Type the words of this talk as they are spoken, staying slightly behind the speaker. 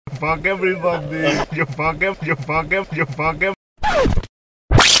fuck everybody. You fuck him, you fuck him, you fuck him.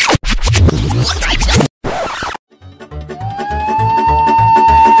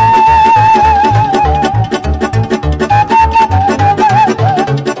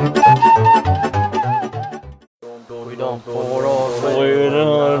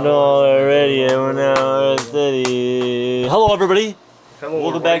 Hello, everybody. Hello,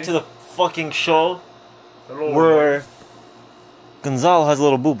 Welcome back to the fucking show. Hello, where Gonzalo has a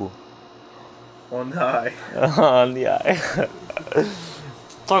little boo boo on the eye. on the eye.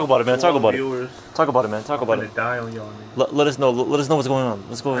 Talk about it, man. Talk about it. Viewers, Talk about it, man. Talk about I'm it. gonna die on y'all. Let us know. Let us know what's going on.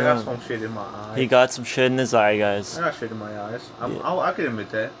 What's going I got on? some shit in my eye. He got some shit in his eye, guys. I got shit in my eyes. I can admit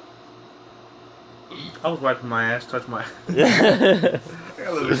that. I was wiping my ass, touched my. I got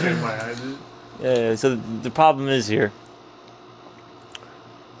a little shit in my eyes, dude. Yeah. So the problem is here.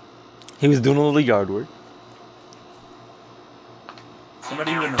 He was doing a little yard work. I'm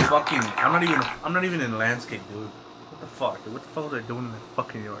not even in landscape, dude. What the fuck? Dude? What the fuck was I doing in that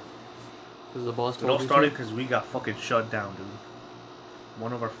fucking yard? Because the boss It all started because we got fucking shut down, dude.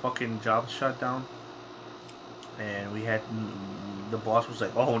 One of our fucking jobs shut down. And we had... The boss was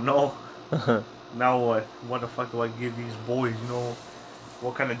like, oh no. Now what? What the fuck do I give these boys, you know?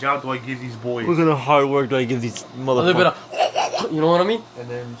 What kind of job do I give these boys? What kind of hard work do I give these motherfuckers? You know what I mean? And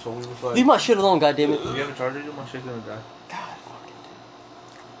then, so we was like... Leave my shit alone, goddammit. Do you have a charger? My shit's gonna die. God, fuck it.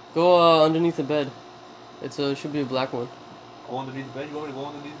 Go underneath the bed. It's should be a black one. Go underneath the bed? You want me to go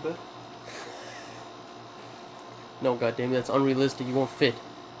underneath the bed? No, goddammit, that's unrealistic. You won't fit.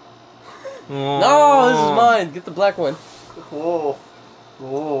 Oh. No, this is mine. Get the black one. Whoa.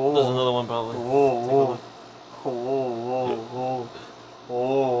 Whoa. There's another one probably. Whoa. Whoa.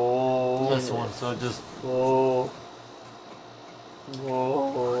 Whoa. This one. So just. Whoa.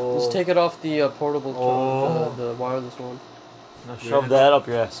 Whoa. Just take it off the portable, the wireless one. Now shove that up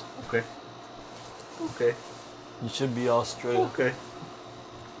your ass. Okay. Okay. You should be all straight. Okay.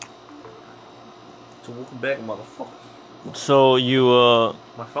 So welcome back, motherfucker. So you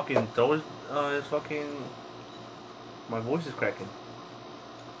My fucking throat is fucking. My voice is cracking.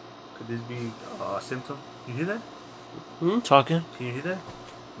 Could this be a symptom? You hear that? talking? Can you hear that?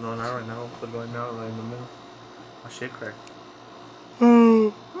 No, not right now. But right now, right in the middle. My shit cracked.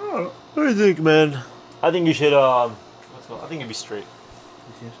 What do you think, man? I think you should I think you'd be straight.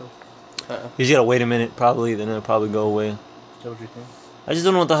 You think so? You just gotta wait a minute, probably. Then it'll probably go away. Is that what you think? I just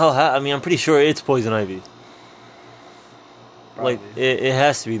don't know what the hell happened. I mean, I'm pretty sure it's poison ivy. Probably. Like it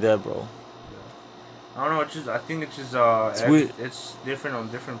has to be that, bro. I don't know. It's just. I think it's just. weird. It's different on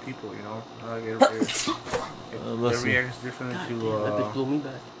different people. You know. Let's It see. reacts differently That bitch to blew me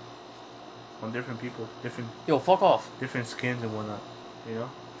back. on different people, Yo, fuck off. different skins and whatnot. You know.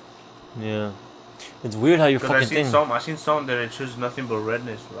 Yeah. It's weird how your Because fucking thing. I seen some that it's just nothing but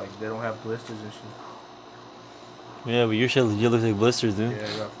redness. Like they don't have blisters and shit. Yeah, but your shit legit looks like blisters, dude. Yeah,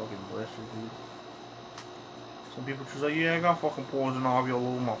 I got fucking blisters, dude. Some people just like, yeah, I got fucking pores and all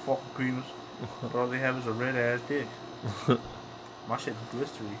over my fucking penis. But all they have is a red ass dick. My shit's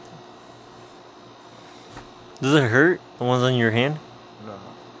blistery. Does it hurt? The ones on your hand? No.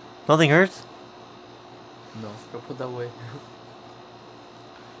 Nothing hurts? No. Go put that away.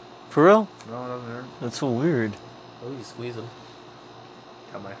 For real? No, it doesn't hurt. That's so weird. Oh, you squeeze them.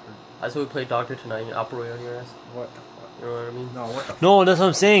 That might hurt. That's what we play doctor tonight and operate on your ass. What the fuck? You know what I mean? No, what the fuck? No, that's what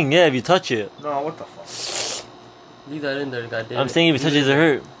I'm saying. Yeah, if you touch it. No, what the fuck? Leave that in there, goddamn. I'm saying if you touch it, does it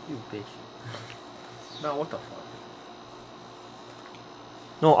hurt? You bitch. No, what the fuck?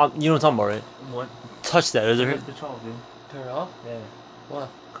 No, you know what I'm talking about, right? What? Touch that, does it Turn hurt? this bitch off, dude. Turn it off? Yeah. What?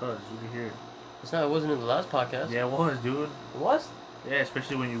 Cause you can hear it. It's not. It wasn't in the last podcast. Yeah, it was, dude. It was? Yeah,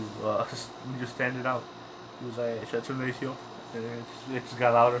 especially when you just stand it out. He was like, shut your ratio. And it just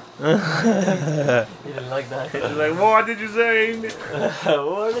got louder. You didn't like that. It's like, what did you say?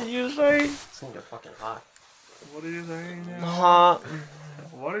 What did you say? It's gonna get fucking hot. What did you say?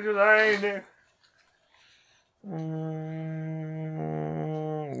 What did you say?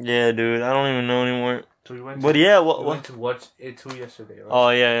 Yeah, dude, I don't even know anymore. So you went But to, yeah, you what? went to watch it too yesterday, right? Oh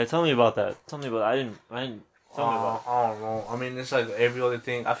yeah, tell me about that. Tell me about. I didn't. Tell me about. I don't know. I mean, it's like every other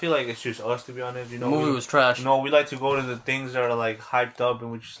thing. I feel like it's just us, to be honest. You The know, movie was trash. No, we like to go to the things that are like hyped up,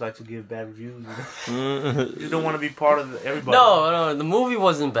 and we just like to give bad reviews. You know? You just don't want to be part of everybody. No, the movie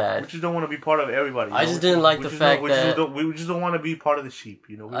wasn't We bad. just don't want to be part of everybody. I just didn't like the fact that we just don't want to be part of the sheep.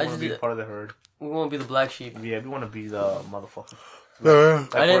 You know, we I want to be just- part of the herd. we won't be the black sheep. Yeah, we want to be the motherfucker.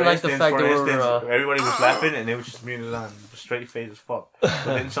 I didn't like the fact for that instance, everybody was laughing and it was just me and Zan, straight face as fuck. But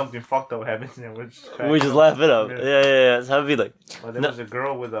then something fucked up happens and We just laugh it up. Yeah. Yeah. That's how it be like. But there was a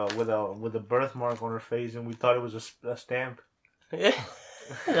girl with a birthmark on her face and we thought it was a stamp. Yeah.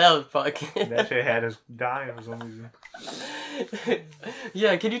 That was fucking. That shit had us dying for some reason.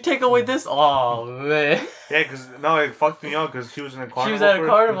 Yeah, can you take away this? Oh man. Yeah, cause no, it fucked me up because she was in a carnival. She was at a first.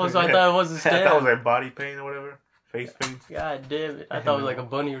 carnival, so I thought it was a I stand. thought it was like body paint or whatever, face paint. God damn it! I thought it was like a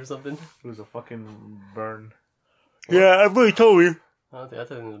bunny or something. It was a fucking burn. Yeah, everybody told me. I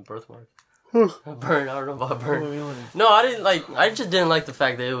thought it was a birthmark. Burn. I don't know about burn. No, I didn't like. I just didn't like the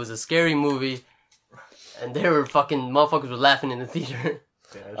fact that it was a scary movie, and they were fucking motherfuckers were laughing in the theater.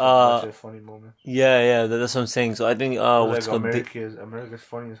 Yeah, that's a funny moment. Yeah, that's what I'm saying. So I think what's like called America's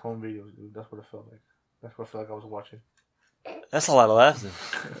Funniest Home Videos, dude. That's what it felt like. That's what I felt like I was watching. that's a lot of laughs.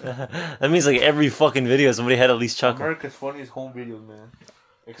 That means like every fucking video somebody had at least chuckle. America's Funniest Home Videos, man.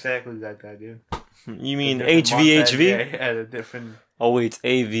 Exactly that guy, dude. You mean Different montage, HVHV? yeah, a different. Oh wait, it's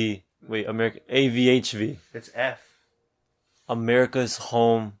AV. Wait, AVHV. It's F. America's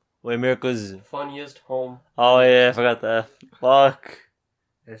home. Wait, America's. Funniest home. Oh yeah, I forgot that. Fuck.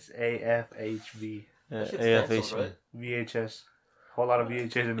 It's AFHV. Yeah, That shit's AFHV. canceled, right? VHS. Whole lot of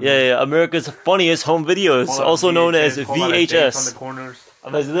VHS in the Yeah, America's funniest home videos, Whole lot of also known as whole lot of dates on VHS. the corners.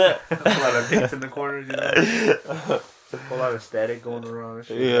 Imagine that. A lot of dates in the corners, you know. A whole lot of static going around and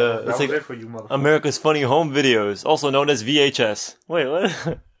shit. Yeah, that it's was like it for you, motherfucker. America's funny home videos, also known as VHS. Wait,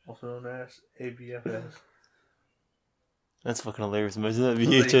 what? Also known as ABFS. That's fucking hilarious. Imagine that Looks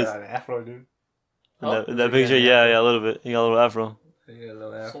like you VHS. got an afro, dude. In Oh, that picture, yeah, a little bit. You got a little afro. You got a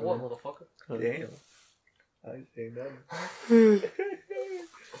little afro. So what, motherfucker? Damn. I ain't saying nothing.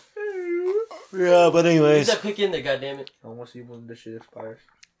 Yeah, but Leave anyways. that pick in there, goddammit. I want to see when this shit expires.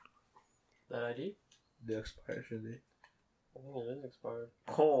 That ID? The expiration date. I think it is expired.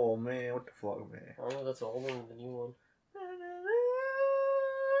 Oh man, what the fuck, man? I don't know if that's the old one or the new one.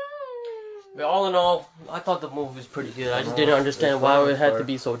 But all in all, I thought the movie was pretty good. I just didn't understand why it had to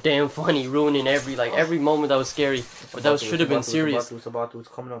be so damn funny, ruining every moment that was scary. But that should have been serious. It's about to. It's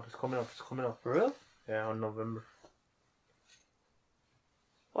coming up. It's coming up. It's coming up. For real? Yeah, on November.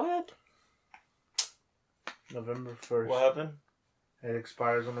 What? November 1st. What happened? It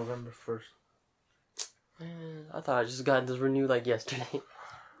expires on November 1st. Man, I thought I just got this renewed like yesterday.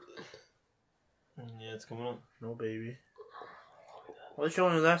 Yeah, it's coming up. No, baby. Well, it should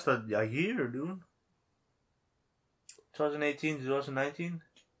only last a year, dude. 2018, 2019?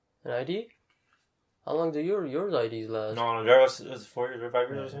 An ID? How long do yours IDs last? No, driver's is 4 years or 5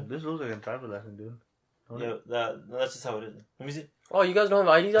 years or something. This looks like a driver lesson, dude. Don't Yeah, it? that's just how it is. Let me see. Oh, you guys don't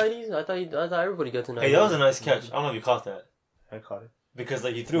have IDs? I thought everybody got an ID. Hey, that was a nice catch. I don't know if you caught that. I caught it. Because,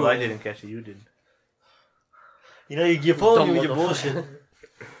 like, you threw Well, it. I didn't catch it. You didn't. You know, you're pulling me Dumb with your motherfucker. bullshit.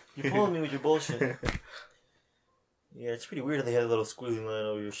 You're pulling me with your bullshit. Yeah, it's pretty weird that they had a little squiggly line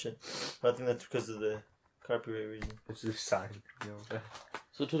over your shit. But I think that's because of the copyright reason. It's just sign. You know what I'm saying?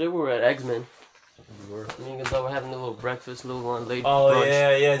 So today we were at X-Men. We were. Me and Gonzalo were having a little breakfast, little one late Oh,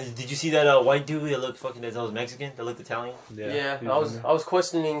 brunch. yeah. Did you see that white dude that looked fucking, that was Mexican? That looked Italian? Yeah, he I in was there. I was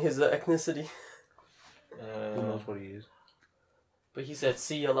questioning his ethnicity, Who knows what he is? but he said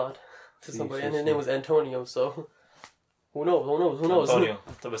 "see" a lot to Sí, somebody, sí, and his sí. name was Antonio. So who knows? Who knows? Antonio.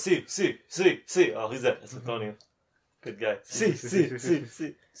 See. Oh, who's that? That's Antonio. Good guy. See. See,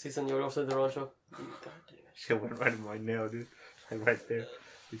 senor, said the Rancho. God damn it. Shit went right in my nail, dude. Like right there.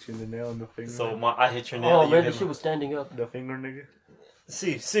 Between the nail and the finger. So I hit your nail. Oh you man, hit this shit was standing up. The finger, nigga.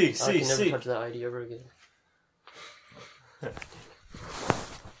 See. I can never touch that ID ever again.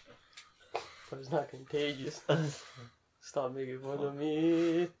 But it's not contagious. Stop making fun of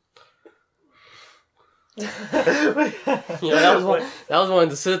me. That was one of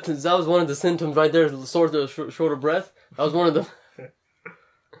the symptoms. That was one of the symptoms right there. Short of breath. That was one of the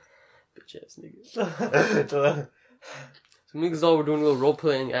bitch ass niggas. So me and Gonzalo were doing a little role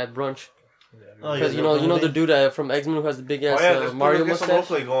playing at brunch. Oh, Because you know the dude from X-Men who has the big ass Mario Get some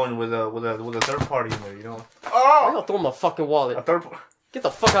mustache. roleplay going with a third party in there, you know. Why y'all throw my fucking wallet? A third. Get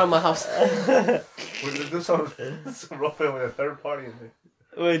the fuck out of my house. We're do some roleplay with a third party in there.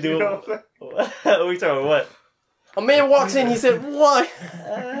 Wait, You dude. know what I'm saying? What are we talking about? What? A man walks in. He said, "What?"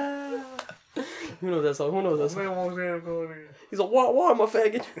 Who knows that song? Who knows that This song? man walks in going. He's like, "Why am I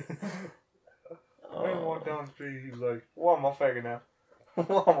faggot?" Man walked down the street. He's like, "Why am I fagging now?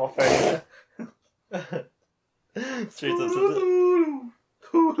 Why am I fagging now?" Straight up.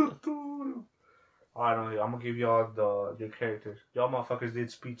 Alright, I'm gonna give y'all your characters. Y'all motherfuckers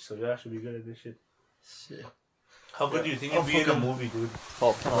did speech, so y'all should be good at this shit. Shit. How good do you think I'm you'd be in a fucking- movie, dude?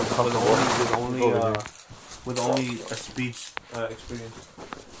 Oh, With only a speech experience.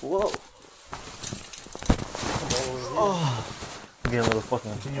 whoa. I'm getting a little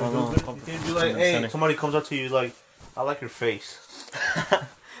fucking. Can you be like, hey, somebody comes up to you like, I like your face.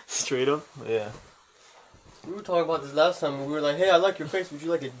 Straight up? Yeah. We were talking about this last time. And we were like, "Hey, I like your face. Would you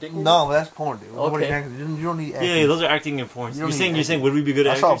like a dick?" No, but that's porn, dude. Okay. You don't need acting. Yeah, those are acting in porn. You You're don't saying need would we be good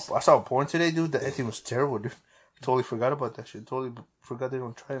actors? I saw porn today, dude. The acting was terrible, dude. Totally forgot about that shit. Totally forgot they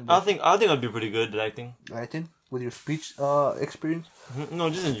don't try it. I think I'd be pretty good at acting. Acting with your speech experience, No,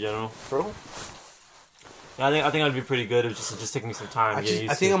 just in general. bro. Yeah, I think I'd be pretty good. It would just take me some time. I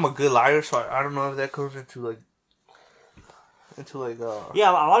think I'm a good liar, so I don't know if that goes into like. Yeah,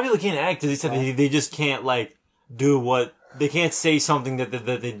 a lot of people can't act because they said they just can't like do what they can't say something that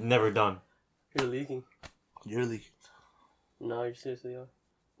they've never done. You're leaking. You're leaking. No, you seriously are.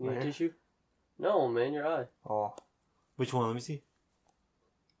 You need Right. a tissue? No, man, your eye. Oh, Which one? Let me see.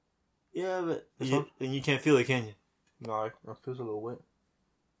 Yeah, but This you, one? and you can't feel it, can you? no, it feels a little wet.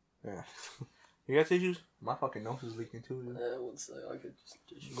 Yeah. You got tissues? My fucking nose is leaking too, dude. One sec, I could just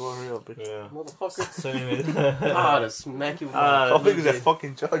tissue. Go hurry up, bitch. Yeah. Motherfucker. So anyway, To smack you with How my- big is that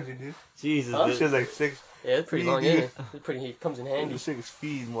fucking charger, dude? Jesus, Huh? This shit's like 6. Yeah, it's pretty long, ain't it? It's pretty, it comes in handy. 6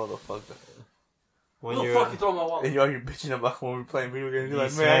 feet, motherfucker. when Who the you're fuck you throw my wallet? And you're bitching about when we're playing video games. You're You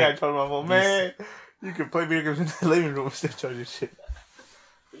like, man, I smack- gotta charge my phone. Man, you can play video games in the living room and still charge your shit.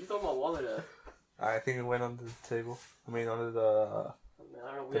 Where you throw my wallet at? I think it went under the table. I mean, under the Man,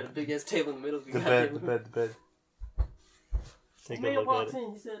 I don't know. We had a big ass table in the middle. the bed. take a Man look at walked it.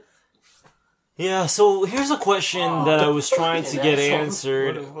 in. He said, Yeah, so here's a question that I was trying to get Asshole.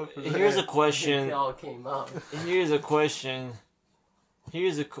 answered. What the fuck was Here's a that? "It question. all came out." Here's a question. No,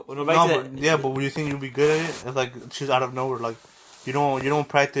 back No, to but, that. yeah, but would you think you'd be good at it? It's like she's out of nowhere. Like you don't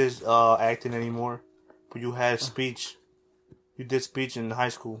practice acting anymore, but you had speech. You did speech in high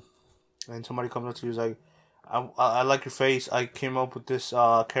school, and somebody comes up to you is like, I like your face. I came up with this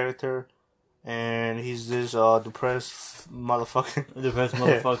character, and he's this depressed motherfucker. Depressed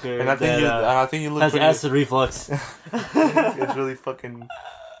motherfucker. And I think you look has pretty. acid reflux. It's really fucking.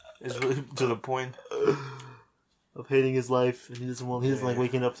 It's really to the point. Of hating his life, and he doesn't like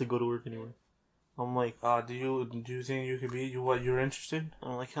waking up to go to work anymore. I'm like, Do you think you could be you're interested?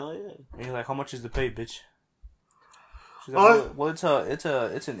 I'm like, hell yeah. And you're like, how much is the pay, bitch? She's like, well, it's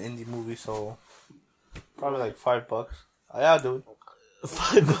an indie movie, so probably like $5. Yeah, I'll do it.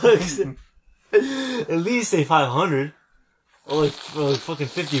 $5. At least say 500. Or like fucking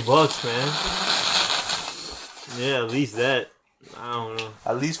 $50, man. Yeah, at least that. I don't know.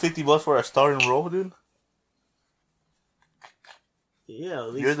 At least $50 for a starring role, dude. Yeah,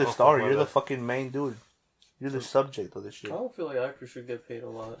 at least. You're the oh, star. fuck, You're the fuck. fucking main dude. You're the subject of this shit. I don't feel like actors should get paid a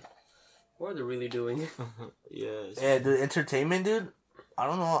lot. What are they really doing? Yes. Yeah, the entertainment, dude. I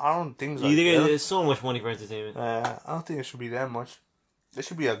don't know. I don't think so. You think there's so much money for entertainment? I don't think it should be that much. It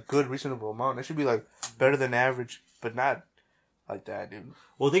should be a good, reasonable amount. It should be like better than average, but not like that, dude.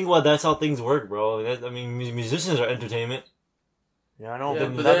 Well, think about that's how things work, bro. I mean, musicians are entertainment. Yeah, I know. Yeah,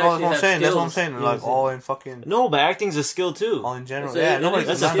 but but that's they what actually I'm have saying. That's what I'm skills. saying. You Like know, all in fucking, No, but acting's a skill too. all in general. So Yeah, it nobody.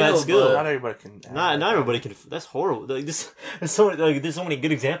 is That's a bad skill. Not everybody can. act Not like everybody can. That's horrible. Like this, there's so many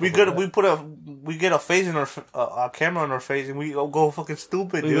good examples. We get a face in our a camera on our face and we go fucking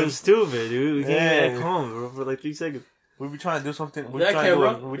stupid, We dude. go stupid, dude. We can't Yeah. act calm, bro, for like 3 seconds. We be trying to do something. We That trying to do.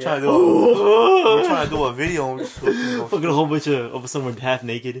 camera? We Yeah. trying to do. We trying to do a video. And we just fucking go Fucking a whole bunch of someone half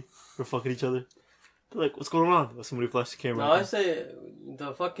naked. We're fucking each other. They're like, what's going on? Oh, somebody flashed the camera. No, I say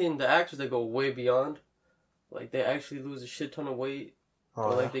the actors that go way beyond, like they actually lose a shit ton of weight.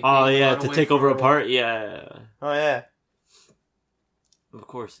 Or like they Oh gain a yeah, lot of to weight take over for a part. Yeah, Oh yeah. of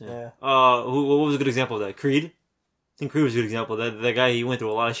course. Yeah. Yeah. What was a good example of that? Creed. I think Creed was a good example. That guy, he went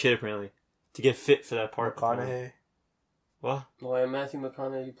through a lot of shit apparently to get fit for that part. McConaughey, What? Oh yeah, Matthew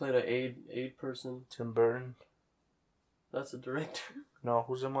McConaughey played an aid person. Tim Burton. That's the director. No,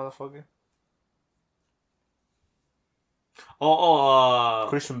 who's the motherfucker?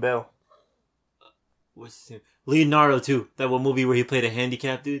 Christian Bale. What's his name? Leonardo too. That one movie where he played a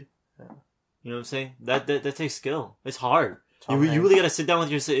handicapped dude. Yeah. You know what I'm saying? That takes skill. It's hard. Tom You Hanks. really gotta sit down with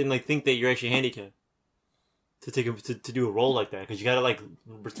yourself and like think that you're actually handicapped to to do a role like that, because you gotta like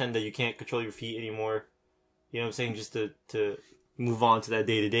pretend that you can't control your feet anymore. You know what I'm saying? Just to move on to that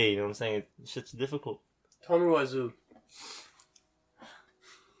day to day. You know what I'm saying? Shit's difficult. Tommy Wiseau.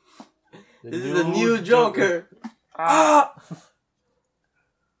 This is the new Joker.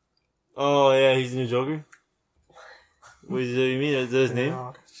 Oh yeah, he's the new Joker. What do you mean? Is that his name?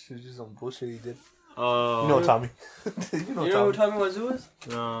 No, it's just some bullshit he did. Oh, You know Tommy. you know You know who Tommy. Tommy Wiseau is?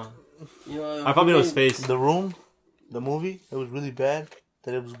 no. You know, I probably know his face. The Room, the movie, it was really bad.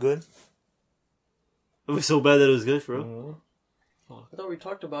 That it was good. It was so bad that it was good for real. Mm-hmm. I thought we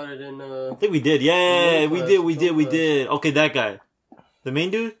talked about it in. I think we did. Yeah, we Class. did. Okay, that guy. The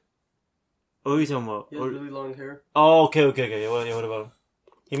main dude? Oh, who are you talking about? He has really long hair. Oh, okay. What about him?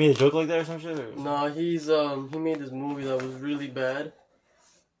 He made a joke like that or some shit? Or? No, he made this movie that was really bad.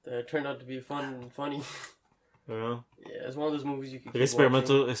 That turned out to be funny. I don't know. Yeah, it's one of those movies you can. Like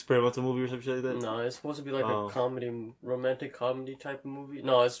experimental movie or some shit like that. No, it's supposed to be like a romantic comedy type of movie.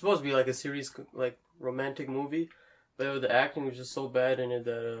 No, it's supposed to be like a serious like romantic movie, but the acting was just so bad in it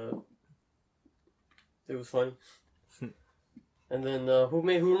that it was funny. And then who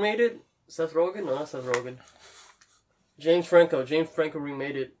made it? Seth Rogen? No, not Seth Rogen. James Franco. James Franco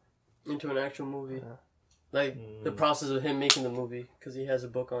remade it into an actual movie. Like the process of him making the movie because he has a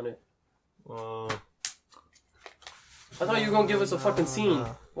book on it. I thought you were gonna give us a fucking scene.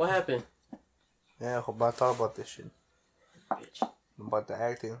 What happened? Yeah, I hope I thought about this shit. Bitch. About the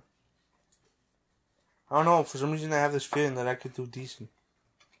acting. I don't know, for some reason I have this feeling that I could do decent.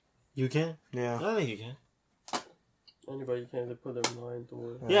 You can? Yeah. I think you can. Anybody can put their mind to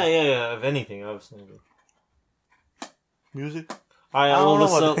work. Yeah. If anything, obviously. Music?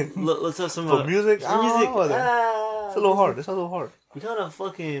 Alright, let's have some... For music? It's a little hard. It's a little hard. We gotta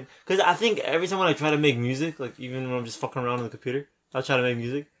fucking... Because I think every time when I try to make music, like even when I'm just fucking around on the computer, I'll try to make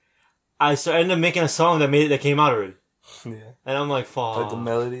music. I end up making a song that came out already. Yeah. And I'm like, fuck. Like the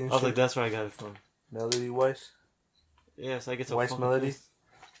melody and shit? I was like, that's where I got it from. Melody-wise? Yes, I get so Wise melody?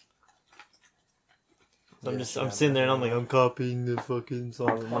 So I'm sitting there and I'm like, I'm copying the fucking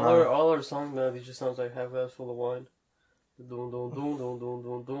song. All our song melodies just sounds like half glass full of wine. Dun, dun, dun, dun, dun,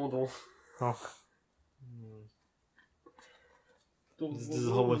 dun, dun, dun. Oh. There's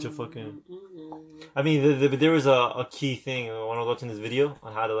a whole bunch of fucking... I mean, there was a key thing when I was watching this video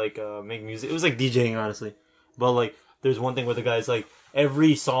on how to, like, make music. It was like DJing, honestly. But, like, there's one thing where the guy's like,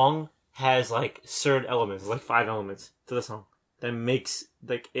 every song has, like, certain elements, like 5 elements to the song that makes,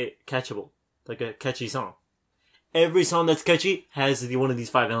 like, it catchable. Like a catchy song. Every song that's catchy has one of these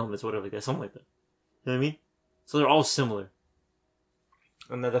 5 elements, whatever like that, something like that. You know what I mean? So they're all similar.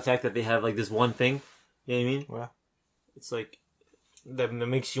 And the fact that they have, like, this one thing, you know what I mean? Yeah. It's like, that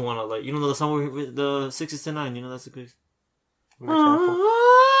makes you want to, like, you know the song with the 6 to 9, you know, that's a good... Yeah,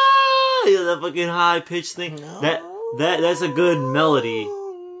 that fucking high-pitched thing. No. That's a good melody.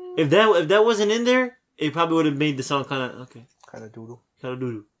 If that wasn't in there, it probably would have made the song kind of, okay. Kind of doodle.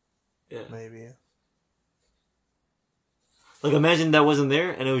 Yeah. Maybe, yeah. Like, imagine that wasn't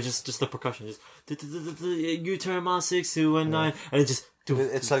there, and it was just the percussion. Just, you turn my 6 to a 9, and it just...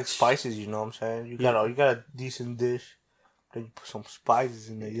 It's like spices, you know what I'm saying? You got a decent dish, then you put some spices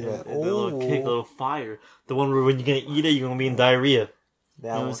in there. You're like, oh. A little kick, a little fire. The one where when you're gonna eat it, you're gonna be in diarrhea. You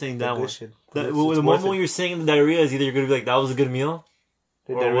know what I'm saying? That one. The moment when you're saying the diarrhea is either you're gonna be like, that was a good meal.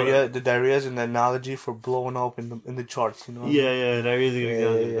 The diarrhea is an analogy for blowing up in the charts, you know? Yeah, diarrhea is a good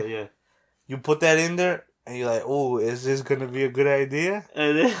example, yeah. You put that in there, and you're like, oh, is this gonna be a good idea?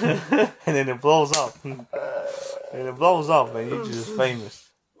 And then it blows up. And you're just famous.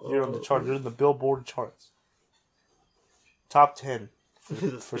 You're on the chart. You're in the Billboard charts. Top 10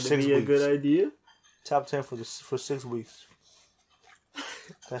 for 6 weeks. A good idea? Top 10 for 6 weeks.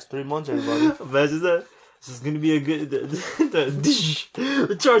 That's 3 months, everybody. Imagine that. This is gonna be a good...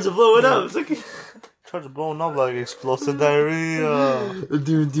 The charts are blowing up. It's like... Charts are blowing up like explosive diarrhea.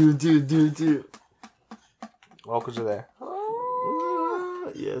 Do. All because of that.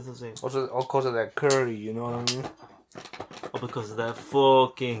 Yeah, that's what I'm saying. Also, all because of that curry, you know what I mean? All because of that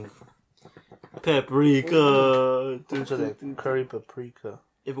fucking paprika. Because of that curry paprika.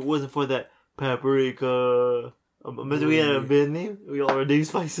 If it wasn't for that paprika... Imagine we had a band name. We all are name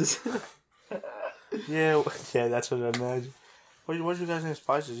spices. yeah, that's what I imagine. What's you guys name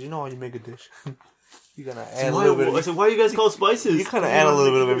spices? You know how you make a dish. You gotta add a little bit. I said, why are you guys called spices? You kind of add a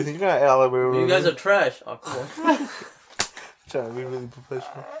little bit of everything. You gotta add a little bit of everything. You guys are trash. Oh, come on. Trying to be really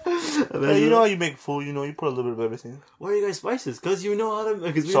professional. Yeah, you know how you make food. You know, you put a little bit of everything. Why are you guys spices? Because you know how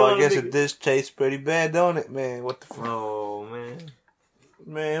to. So I guess a dish tastes pretty bad, don't it, man? What the fuck? Oh man.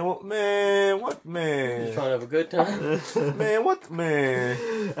 Man, what, man? You trying to have a good time? Man, what, man?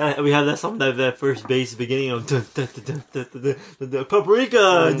 We have that song, that first bass beginning of the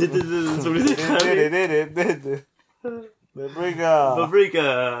paprika.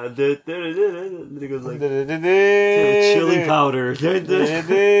 Paprika. Then it goes like chili powder.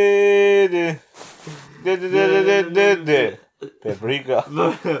 Paprika.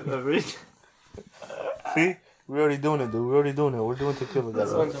 See? We're already doing it, dude. We're doing tequila. That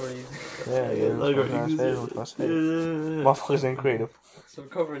song's already Yeah. Motherfuckers ain't creative. So we're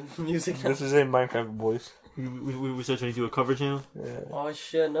covering music now. This is in Minecraft, boys. We start trying to do a cover channel. Yeah. Oh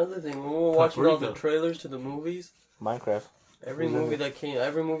shit! Another thing, when we were watching all the trailers to the movies, Minecraft. every movie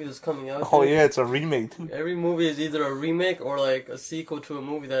that's coming out. Oh yeah, it's a remake. Every movie is either a remake or like a sequel to a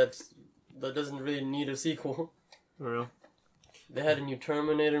movie that doesn't really need a sequel. For real. They had a new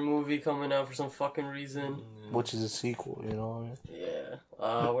Terminator movie coming out for some fucking reason. Which is a sequel, you know. Yeah.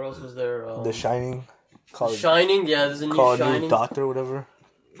 What else was there? The Shining. Shining. Yeah, there's a new Called Shining. New Doctor, whatever.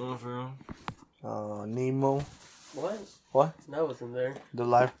 Oh, for real? Nemo. What? That wasn't there. The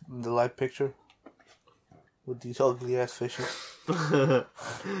live picture. With these ugly ass fishes. They're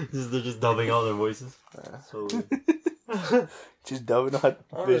just dubbing all their voices. So weird. Just dubbing out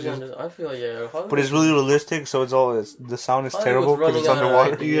fishes. I feel like, yeah. Hollywood, But it's really realistic, so the sound is Hollywood's terrible because it's running out of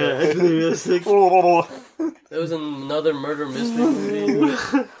underwater. ideas. Yeah, it's really realistic. There was another murder mystery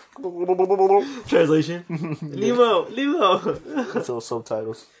movie. Translation. Nemo. It's all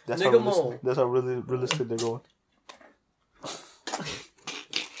subtitles. That's Nigga how really realistic they're going.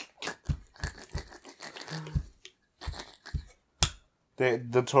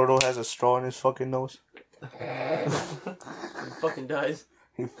 The turtle has a straw in his fucking nose. He fucking dies.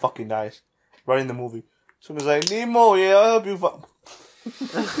 He fucking dies. Right in the movie. As soon as I Nemo, yeah, I'll help you.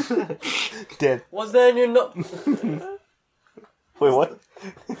 Dead. What's that in your nose? Wait, what?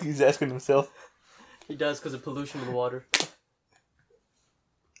 He's asking himself. He dies because of pollution in the water.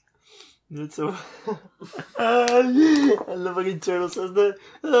 That's so. I love fucking turtle says that.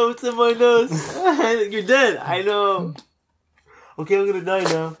 Oh, what's in my nose? You're dead. I know. Okay, I'm gonna die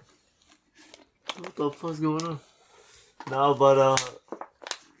now. What the fuck's going on? No, but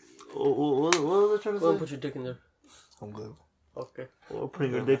what was I trying to Go say? put your dick in there. I'm good. Okay. Or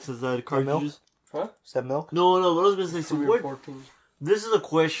putting our dicks inside cartridges. Huh? Is that milk? No, what I was gonna say. So We what? were 14. This is a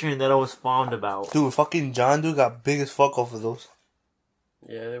question that I was fond about. Dude, fucking John dude got big as fuck off of those.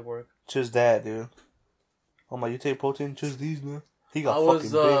 Yeah, they work. Just that, dude. Oh my, you take protein? Choose these, man. He got fucking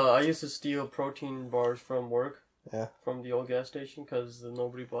big. I used to steal protein bars from work. Yeah. From the old gas station because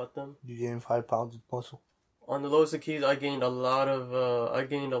nobody bought them. You gained 5 pounds of muscle. On the lowest of keys, I gained a lot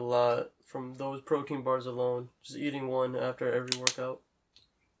from those protein bars alone. Just eating one after every workout.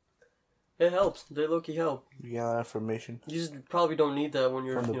 It helps. They low-key help. You get affirmation. You just probably don't need that when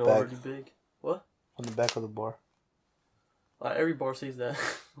you're From the already back. big. What? On the back of the bar. Every bar says that,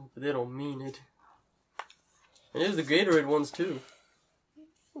 but they don't mean it. And there's the Gatorade ones too.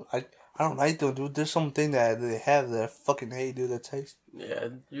 I don't like them, dude. There's something that they have that I fucking hate, dude, that taste. Yeah,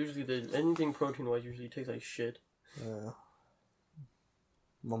 usually anything protein-wise usually tastes like shit. Yeah.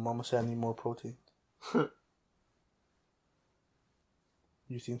 My mama said I need more protein.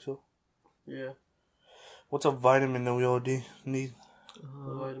 You think so? Yeah, What's a vitamin that we all need?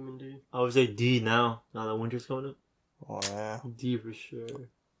 vitamin D. I would say D now. Now that winter's coming up. Oh, yeah. D for sure.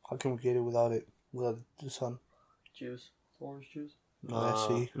 How can we get it without it? Without the sun? Juice. Orange juice. No, that's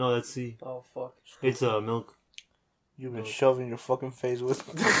C. No, that's C. Oh, fuck. It's milk. You've been shoving your fucking face with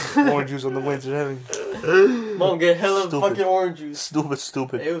orange juice on the winter, haven't you? Mom, get hella Stupid. fucking orange juice.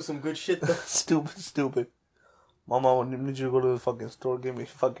 Stupid. It was some good shit though. Stupid. Mama, I need you to go to the fucking store, give me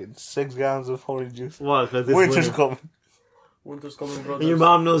fucking 6 gallons of orange juice. Why? Because it's Winter's winter. coming. Winter's coming, brother. And your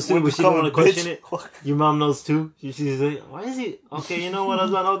mom knows too, but Winter's she don't want to coming, question bitch. it. Your mom knows too. She's like, why is he? Okay, you know what?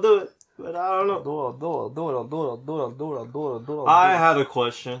 I'll do it. But I don't know. Do it. I had a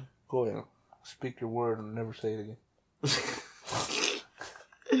question. Go ahead. Speak your word and never say it again.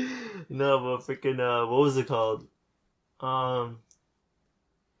 No, but freaking, what was it called?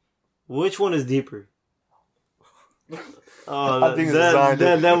 Which one is deeper? Oh, I think it's designed.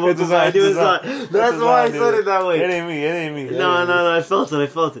 that was It's designed. That's why I said it that way. It ain't me. No, I felt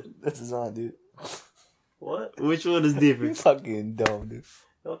it. That's designed, dude. What? Which one is deeper? You fucking dumb, dude.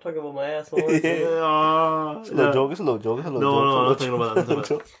 Y'all talking about my asshole? It's a little joke. It's a little joke. No, I'm not talking about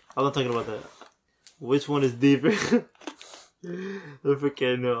that. I'm not talking about that. Which one is deeper? The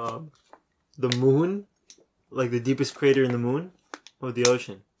freaking, the moon? Like the deepest crater in the moon? Or the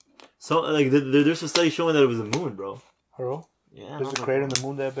ocean? So, like, there's a study showing that it was the moon, bro. Hello? Yeah. There's a crater in the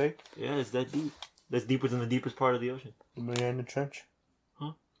moon that big? Yeah, it's that deep. That's deeper than the deepest part of the ocean. The Mariana Trench?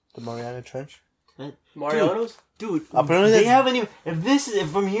 Huh? The Mariana Trench? Mariano's? Dude, Apparently they that's- haven't even. If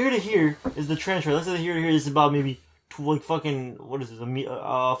from here to here is the trench, right? Let's say here to here is about maybe like fucking what is this?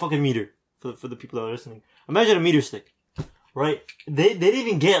 A fucking meter for the people that are listening. Imagine a meter stick, right? They didn't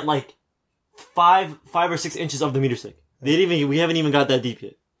even get like 5 or 6 inches of the meter stick. We haven't even got that deep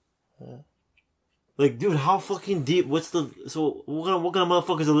yet. Yeah. Like, dude, how fucking deep? What kind of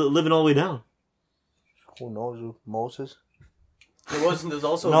motherfuckers are living all the way down? Who knows? Who? Moses? There's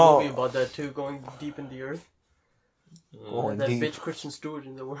also No. a movie about that too, going deep in the earth. Going That deep. bitch Kristen Stewart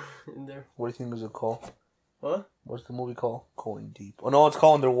in there. What do you think is it called? What? What's the movie called? Going Deep. Oh no, it's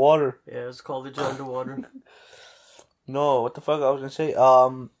called Underwater. Yeah, it's called Legend Underwater. No, what the fuck I was gonna say?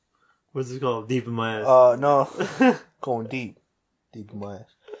 What's this called? Deep in my ass. No. Going Deep. Deep in my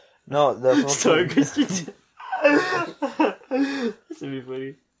ass. No, that's Sorry, Christian. This would be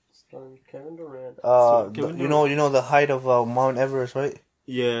funny. Starring Kevin Durant. Kevin you know the height of Mount Everest, right?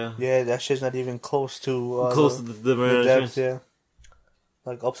 Yeah. Yeah, that shit's not even close to Close to the the Mariana depth. Trench. Yeah,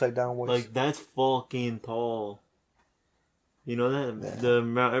 like upside downwards. Like, that's fucking tall. You know that? Yeah. The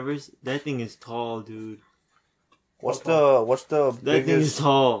Mount Everest? That thing is tall, dude. what's the That biggest? thing is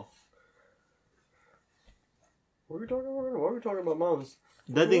tall. What are we talking about? Why are we talking about mountains?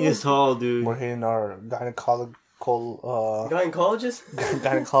 That thing is tall, dude. We're hitting our gynecological Gynecologist?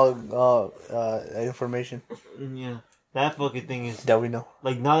 gynecological information Yeah. That fucking thing is... that we know.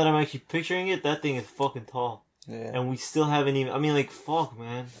 Like, now that I'm actually picturing it, that thing is fucking tall. Yeah. And we still haven't even... I mean, like, fuck,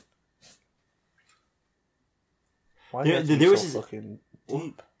 man. Why There- is that there was so this- fucking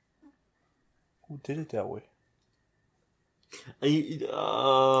deep? Who did it that way?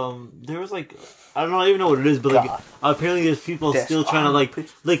 There was like... I don't even know what it is, but like... God. Apparently there's people That's still trying to like...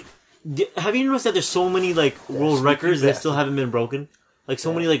 armpit. Like... Have you noticed that there's so many like world sneaky records that bastard. still haven't been broken? Like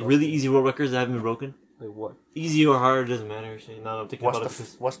so many like really easy world records that haven't been broken? Like what? Easy or hard, doesn't matter. Actually. Now I'm thinking about it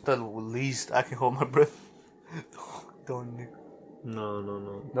because... What's the least I can hold my breath? Don't Nick.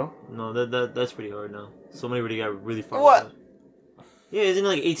 No, that's pretty hard now. Somebody already got really far. What? with that. Yeah, isn't it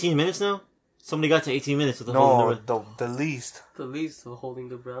like 18 minutes now? Somebody got to 18 minutes with the whole... No, the least. The least of holding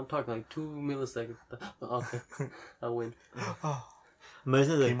the breath. I'm talking like 2 milliseconds. Okay. I win.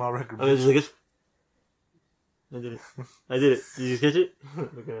 Imagine that. Keep my record. I was just like this. I did it. I did it. Did you catch it?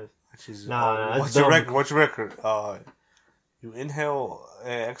 Look at us. Nah, what's that's your dumb. record? What's your record? You inhale,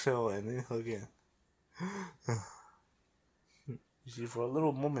 exhale, and inhale again. You see, for a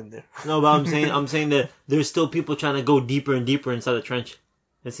little moment there. No, but I'm saying that there's still people trying to go deeper and deeper inside the trench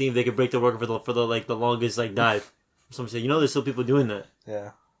and see if they can break the record for the like the longest like dive. Some say, there's still people doing that,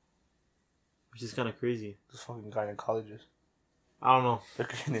 Yeah, which is kind of crazy. this fucking gynecologist. I don't know. They're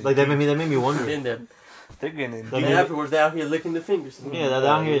getting Like that made me wonder. In there. They're getting Like, And afterwards, they're out here licking the fingers. Yeah, they're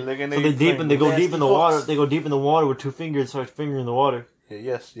down here. Look at So they they go deep in the Nasty water. fox. They go deep in the water with 2 fingers, start fingering the water, Yeah,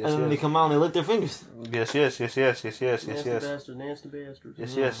 yes, and then they come out and they lick their fingers. yes. Nasty bastard, nasty bastard.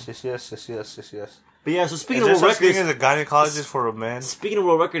 Yes. But yeah, so speaking Is of there world such thing records, as a gynecologist for a man? speaking of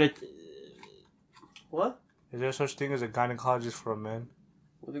world record, What? Is there such thing as a gynecologist for a man?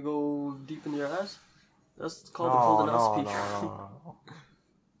 Will they go deep in your ass? That's called No. a colonoscopy.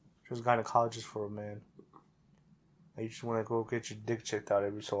 Just gynecologist for a man. You just want to go get your dick checked out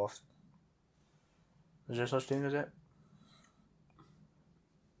every so often. Is there such thing as that?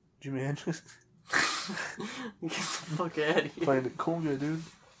 Jimi Hendrix? Get the fuck out of here. Playing the conga, dude.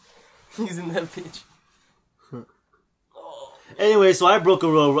 He's in that bitch. anyway, so I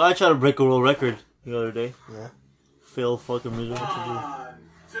tried to break a world record the other day. Yeah. Fail fucking miserable to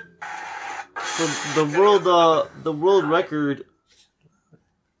do. So the world record.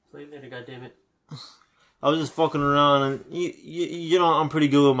 Play later, goddammit. I was just fucking around, and you know I'm pretty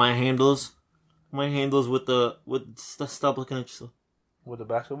good with my handles. My handles stop looking at yourself. With the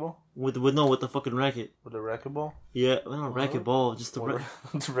basketball? With the fucking racket. With the racquetball? Yeah, not racket ball, just the racket.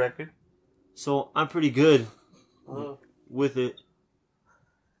 With the racket? So I'm pretty good Hello. with it.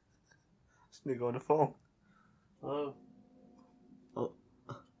 This nigga on the phone. Hello. Oh.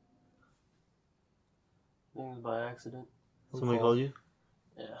 I think it was by accident. Somebody called you?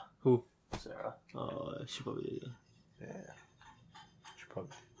 Yeah. Who? Sarah. Oh, she probably did. Yeah. She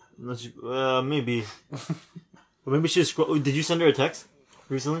probably. Unless maybe. Or maybe she just did you send her a text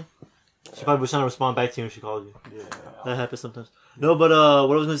recently? She probably was trying to respond back to you when she called you. Yeah. That happens sometimes. No, but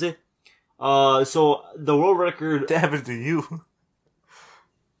what I was gonna say. So the world record. That happens to you.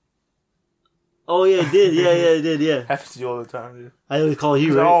 Oh yeah, it did. Yeah, it did. Yeah. Happens to you all the time, dude. I always call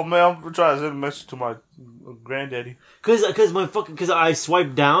you, right? Oh man, I'm trying to send a message to my granddaddy. Cause I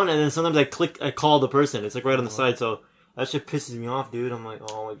swipe down and then sometimes I call the person. It's like right on the side, so that shit pisses me off, dude. I'm like,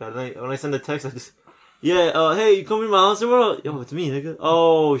 oh my god. When I send a text, I just, hey, you coming to my house tomorrow? Yo, it's me, nigga.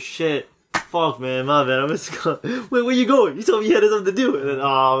 Oh shit. Fuck, man, my bad. I missed a call. Wait, where you going? You told me you had something to do. And then,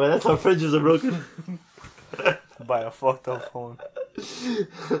 oh man, that's how friendships are broken. By a fucked up phone.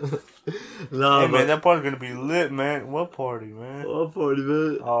 Nah, Hey man, that party's gonna be lit, man. What party, man? What party,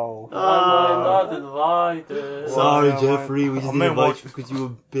 man? Oh. I'm not invited. Sorry, yeah, Jeffrey. man. We just I didn't mean, invite what- you because you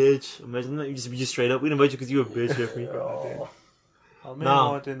a bitch. Imagine that. You just straight up. We didn't invite you because you a bitch, Jeffrey. I'm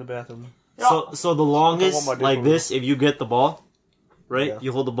Nah. in the bathroom. So the longest, I want my like dick this, if you get the ball, right? Yeah.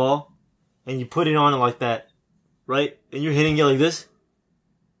 You hold the ball, and you put it on it like that, right? And you're hitting it like this.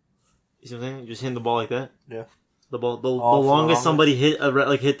 You see what I'm saying? You're just hitting the ball like that. Yeah. The ball, the for the longest longest? somebody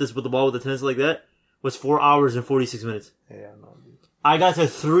hit this with the ball with the tennis like that was 4 hours and 46 minutes. Yeah, no, dude. I got to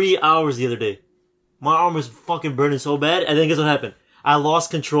 3 hours the other day. My arm was fucking burning so bad, and then guess what happened? I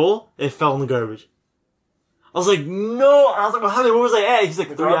lost control. It fell in the garbage. I was like, no. I was like, Muhammad, where was I at? He's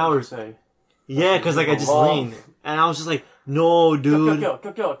like, 3 hours. Say. Yeah, because like I just leaned. And I was just like, no, dude.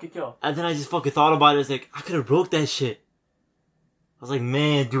 Kill. And then I just fucking thought about it. It's like, I could have broke that shit. I was like,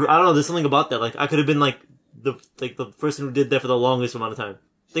 man, dude, I don't know. There's something about that. Like, I could have been like the person who did that for the longest amount of time.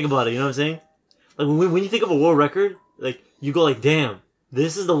 Think about it. You know what I'm saying? Like, when you think of a world record, like, you go like, damn,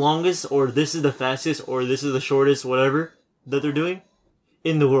 this is the longest, or this is the fastest, or this is the shortest, whatever, that they're doing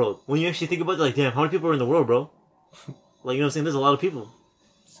in the world. When you actually think about it, like, damn, how many people are in the world, bro? Like, you know what I'm saying? There's a lot of people.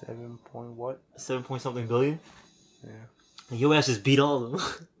 7 point what? 7 point something billion? Yeah. And your ass just beat all of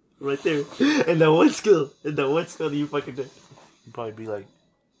them. Right there. And that one skill. That you fucking did. You'd probably be like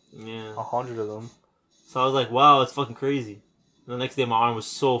Yeah. 100 of them. So I was like, wow, it's fucking crazy. And the next day my arm was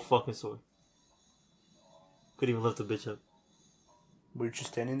so fucking sore. Couldn't even lift the bitch up. Were you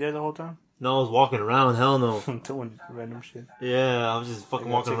just standing there the whole time? No, I was walking around, hell no. Doing random shit. Yeah, I was just fucking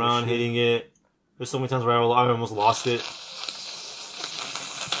You gotta walking take a around, shit. hitting it. There's so many times where I almost lost it.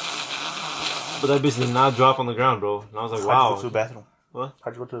 But that bitch did not drop on the ground, bro. And I was like, How'd wow. you go to the bathroom? What?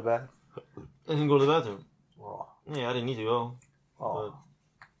 How'd you go to the bathroom? I didn't go to the bathroom. Oh. Yeah, I didn't need to go. Oh.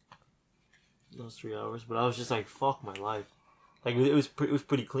 Those 3 hours, but I was just like, fuck my life. Like, it was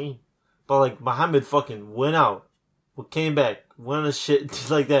pretty clean. But like, Muhammad fucking went out, came back, went on a shit just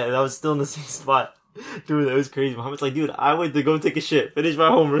like that, and I was still in the same spot. Dude, that was crazy. Muhammad's like, dude, I went to go take a shit, finish my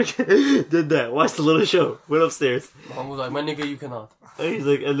homework, did that, watched the little show, went upstairs. Muhammad was like, my nigga, you cannot. And he's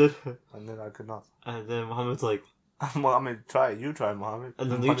like, and then I could not. Muhammad's like, Muhammad, try it. You try, Muhammad.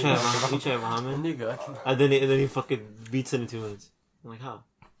 and then you try Muhammad, Nigga, I cannot. and then he fucking beats it in 2 minutes. I'm like, how?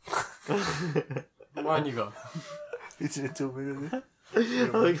 On you go. It's in 2 minutes.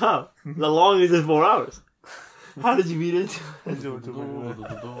 I'm like, how? The longest is 4 hours. How did you beat it? It's in 2 minutes.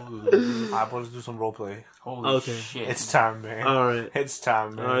 I'm supposed to do some roleplay. Holy Okay. shit. It's time, man. Alright. It's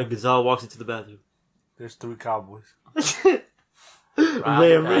time, man. Alright, Gazal walks into the bathroom. There's 3 cowboys.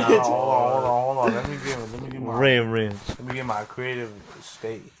 Ram Ranch. Hold on. Let me get my creative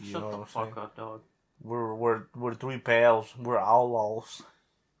state. You Shut know the what I'm saying? fuck up, dog. We're 3 pals. We're outlaws.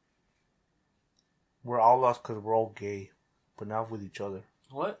 We're outlaws because we're all gay, but not with each other.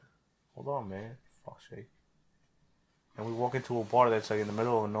 What? Hold on, man. Fuck's sake. And we walk into a bar that's like in the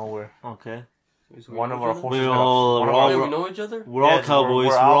middle of nowhere. Okay. One of our horses. We got all- one of we're our- Wait, we know each other? We're all Yeah, cowboys.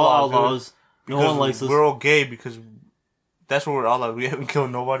 we're We're all outlaws, dude. outlaws. No one likes because us. we're all gay because that's what we're outlaws. We haven't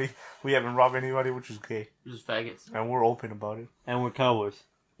killed nobody. We haven't robbed anybody, which is gay, We're just faggots. and we're open about it. And we're cowboys.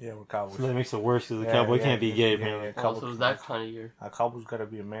 Yeah, we're cowboys. So that makes it worse because the Yeah, cowboy yeah, can't be yeah, gay, yeah, apparently. yeah. Oh, so it's that kind of year. A cowboy's gotta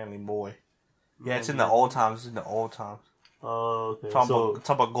be a manly boy. Yeah, it's in the old times. It's in the old times. Oh, okay. Talk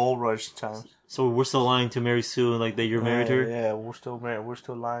about gold rush times. So we're still lying to Mary Sue, like that you're married to her? Yeah, we're still married. We're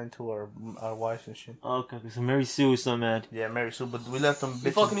still lying to our wives and shit. Okay, so Mary Sue is so mad. Yeah, Mary Sue, but we left them bitches.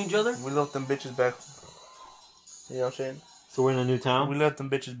 You fucking each other? We left them bitches back. You know what I'm saying? So we're in a new town? We left them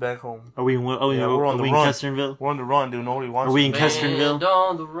bitches back home. Are we in, we're on the in run. Kesterville? We're on the run, dude. Nobody wants Are we us. in Kesterville? Band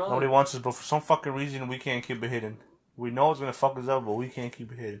on the road. Nobody wants us, but for some fucking reason, we can't keep it hidden. We know it's gonna fuck us up, but we can't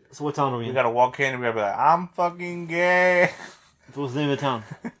keep it hidden. So what town are we We in? gotta walk in and we gotta be like, I'm fucking gay. What's the name of the town?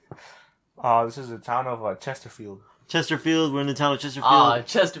 This is the town of Chesterfield. Chesterfield. We're in the town of Chesterfield. Ah,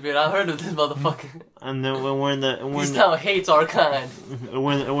 Chesterfield. I heard of this motherfucker. And then when we're in the... And we're This in town hates our kind. the,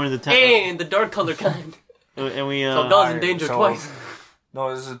 we're in the town... And the dark color kind. And we... So dogs in alright, danger so- twice.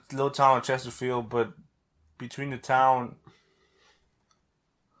 No, this is a little town of Chesterfield, but between the town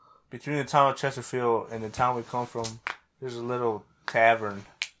of Chesterfield and the town we come from, there's a little tavern.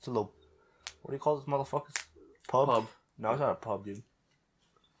 It's a little, what do you call this motherfuckers? Pub? No, it's not a pub, dude.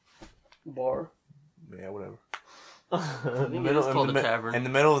 Bar. Yeah, whatever. I think it is called a tavern. In the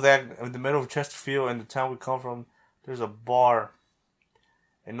middle of Chesterfield and the town we come from, there's a bar.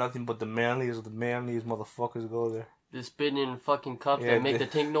 And nothing but the manliest of the manliest motherfuckers go there. They spit in fucking cups Yeah, that make the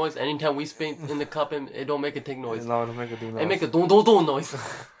tink noise. Anytime we spit in the cup, it don't make a tink noise. No, don't make a thing. It make a don don don noise.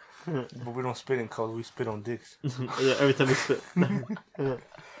 But we don't spit in cups, we spit on dicks. Yeah, every time we spit.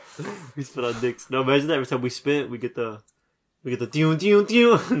 We spit on dicks. No, imagine that every time we spit, we get the dew dew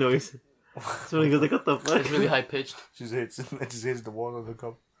dew noise. So when he goes like, what the fuck? It's really high pitched. It just hits the wall of the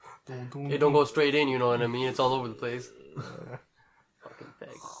cup. It don't go straight in, you know what I mean? It's all over the place. Fucking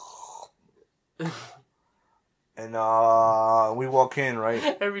fag. And we walk in,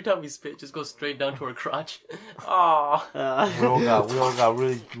 right? Every time we spit, just goes straight down to her crotch. Aww.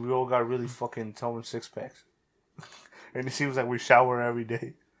 We all got really fucking toned 6-packs. And it seems like we shower every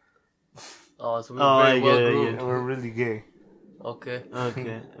day. Oh, so we were very well groomed. And we're really gay. Okay.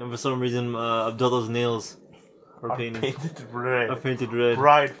 Okay. And for some reason, Abdullah's nails Or are painted. painted red. Or painted red.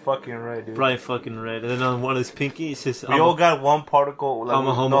 Bright fucking red, dude. Bright fucking red. And then on one is pinky. It says, We all got one particle. Like, I'm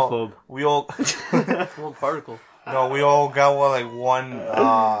a homophobe. No, we all. One particle. No, we all got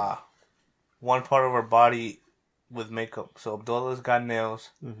one part of our body with makeup. So Abdullah's got nails.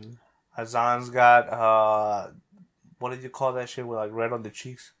 Mhm. Azan's got what did you call that shit with like red on the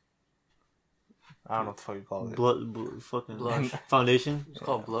cheeks? I don't know what the fuck you call it. Fucking Blush. foundation. It's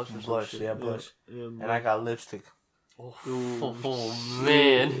called blush or some Blush, shit. yeah, blush. Yeah, And I got lipstick. Oh,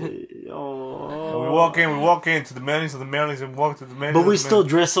 man. And we walk into the mailings of the mailings and walk to the mailings. But we still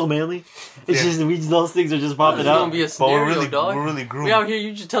dress so manly. It's Yeah. just those things are just popping It's out. gonna be a But we're scenario, really, dog. we're really groomed. We out here,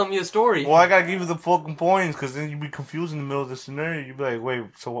 you just telling me a story. Well, I gotta give you the fucking points, because then you be confused in the middle of the scenario. You be like, wait,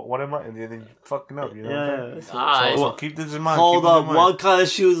 so what am I? And then you fucking up, you know what I'm Yeah. saying? Alright. So keep this in mind. Hold keep this up, in mind. what kind of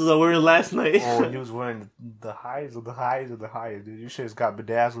shoes was I wearing last night? Oh, you was wearing the highs of the highs of the highs, dude. You shit's got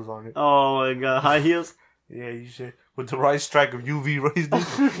bedazzles on it. Oh my god, high heels. Yeah, you should. With the right strike of UV rays,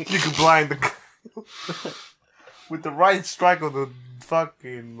 dude, you can blind the. With the right strike of the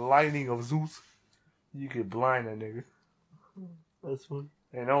fucking lightning of Zeus, you can blind that nigga. That's one.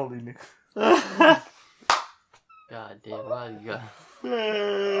 And only nigga. God damn, why you got...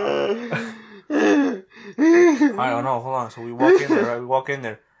 I don't know. Hold on. So we walk in there, right? We walk in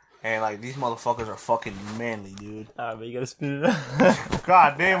there, and like these motherfuckers are fucking manly, dude. Alright, but you gotta spin it out.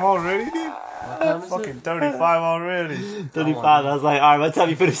 God damn, already, dude. What time is Fucking it? 35 already. 35. I was like, alright, by the time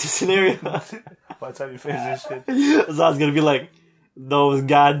you finish the scenario, By the time you finish this shit, so I was gonna be like, those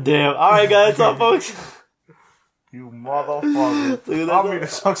goddamn. Alright, guys, what's up, folks? you motherfucker. Look at I'm that. gonna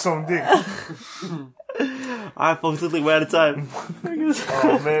suck some dick. Alright, folks, looks like we're out of time.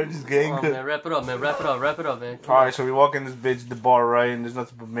 Oh man, just getting Come on, good. man, wrap it up, man. Wrap it up, man. Come Alright, so we walk in this bitch, the bar, right? And there's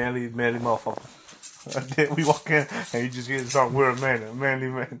nothing but manly motherfucker. And then we walk in, and you just hear the song, we're a manly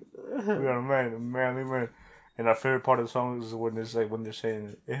man. We are a manly man. And our favorite part of the song is when they're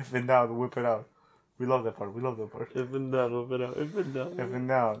saying, if in doubt, whip it out. We love that part. If and down, whip it out. If and down. If in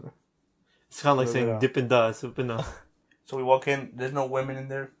doubt. It's kind of like Whip it saying out. dip and does, whip and down. So we walk in, there's no women in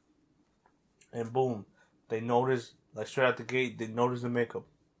there. And boom, they notice, like straight out the gate, they notice the makeup.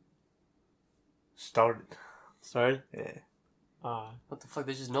 Started. Sorry? Yeah. What the fuck?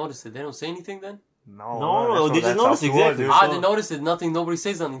 They just noticed it. They don't say anything then? No, that's they just that's noticed up to us, exactly. dude. They noticed it. Nothing. Nobody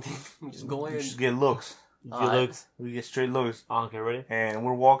says anything. We just go in. We just get looks. Good Alright. looks. We get straight looks. Okay, ready? And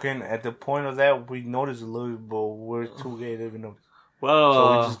we're walking, at the point of that, we notice the looks, but we're too gay to even notice. Well,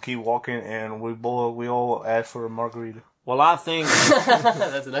 So we just keep walking, and we all ask for a margarita. well, I think.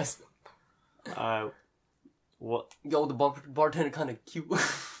 That's a nice. What? Yo, the bartender kind of cute.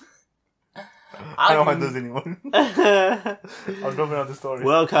 I don't want this anymore. I'm dropping out the story.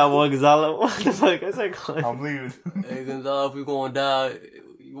 Well, Cowboy Gonzalo, what the fuck? I said, I'm leaving. Hey, Gonzalo, if we going down,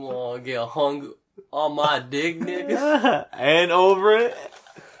 you want to get hung on my dick, nigga? and over it.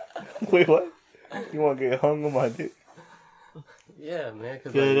 Wait, what? You want to get hung on my dick? Yeah, man.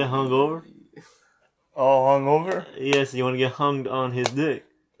 Cause Get like, it hung over? All hung over? Yes, you want to get hung on his dick.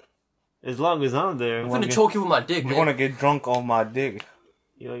 As long as I'm there. I'm You want finna choke you with my dick, You man. want to get drunk on my dick?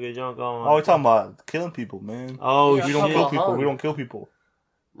 to get drunk on. Oh, we're talking about killing people, man. Oh, Yeah, We shit. don't kill hung. people. We don't kill people.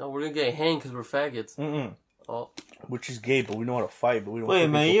 No, we're gonna get hanged because we're faggots. Mm-mm. Oh, Which is gay, but we know how to fight, but we don't Wait,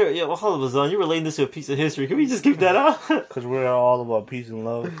 man, hold up, Zon. You're relating this to a piece of history. Can we just keep that out? Because we're all about peace and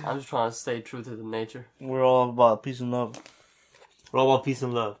love. I'm just trying to stay true to the nature. We're all about peace and love. We're all about peace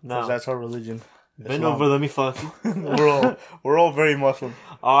and love. Because Now, that's our religion. bend Islam. over, let me fuck you. we're all very Muslim.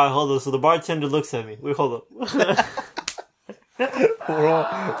 Alright, hold up. So the bartender looks at me. Wait, hold up.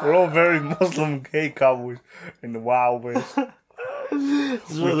 We're all very Muslim gay cowboys in the Wild West.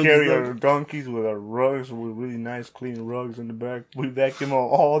 We carry our donkeys with our rugs, with really nice clean rugs in the back. We vacuum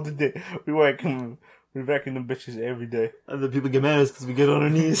all the day. We vacuum them bitches every day. And then people get mad at us because we get on our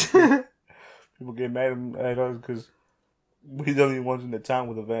knees. People get mad at us because we the only ones in the town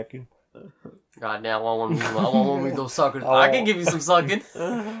with a vacuum. God damn, I want one of those suckers. I can give you some sucking.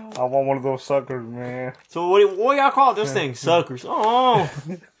 I want one of those suckers, man. So what y'all call this thing? Suckers. Oh.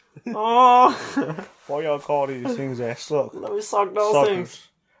 Oh. Why y'all call these things that suck? Let me suck those Suckers. things.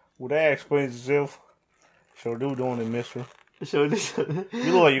 Well, that explains itself. Sure do, don't it, mister? Show this. You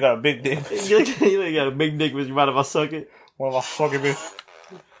look like you got a big dick. You got a big dick, but you mind if I suck it? One of our fucking bitch.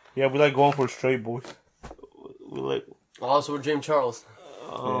 Yeah, we like going for straight boys. We like, Also, we're James Charles.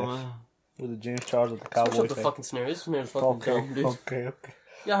 oh, Yes. man. With the James Charles of the Switch Cowboys. up the fucking scenario. This scenario's fucking dumb, Okay, dude. okay.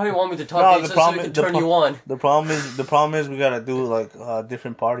 Yeah, how do you want me to talk? No, It's the just so problem we can is- the turn pro- you on. The problem is we gotta do like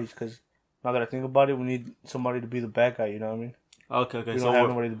different parties because now that I think about it, we need somebody to be the bad guy. You know what I mean? Okay, We so don't have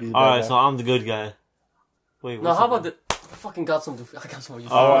nobody to be the bad alright, guy. so I'm the good guy. Wait, No, what's how up? about the... I fucking got something. I got something.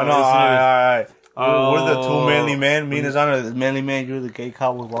 Oh no! this is- Alright. We're the two Oh. manly men. Me and Zon are the manly man. You're the gay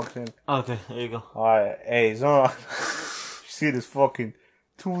cowboy walks in. Okay, there you go. Alright, hey, Zon. You see this fucking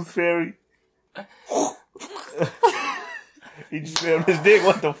tooth fairy? He just spit on his dick.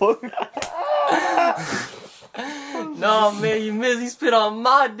 What the fuck? No, man, you missed. He spit on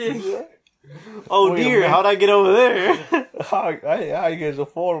my dick. Oh Wait a dear, minute. how'd I get over there? I guess a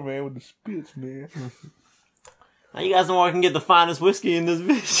four man with the spits, man. Now you guys know where I can get the finest whiskey in this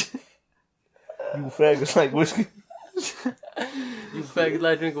bitch. You faggots like whiskey. You faggot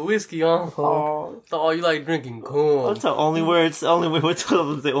like drinking whiskey, huh? Oh, Oh, you like drinking corn. that's the only where it's only where what's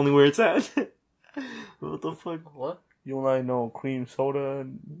the only where it's at. What the fuck? What? You don't like no cream soda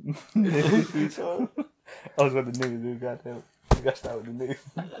and sweet soda? I was with the niggas, dude. Goddamn. You gotta stop with the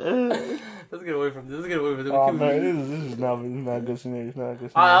niggas. Let's get away from this. Let's get away from this. Oh, man, this is not a good scenario. It's not a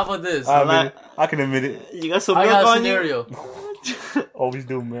good Alright, how scenario. about this? I admit it. I can admit it. You got some I milk got a on scenario. Always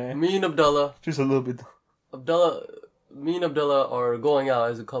do, man. Me and Abdullah, Just a little bit. me and Abdullah are going out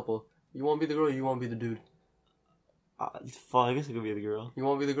as a couple. You want to be the girl or you want to be the dude? you? Fuck, I guess it could be the girl. You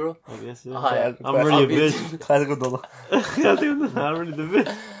want to be the girl? I guess. Yeah. Alright. I'm really a be- bitch. Classical dollar. I think I'm really the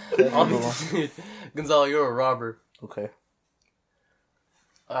bitch. I'll be the dude. Gonzalo, you're a robber. Okay.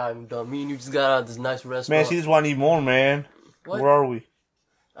 I'm done. Me and you just got out of this nice Man, restaurant. she just want to eat more, man. What? Where are we?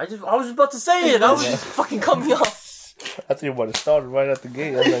 I was just about to say it. I was just fucking cut me off. I think you're about to start right at the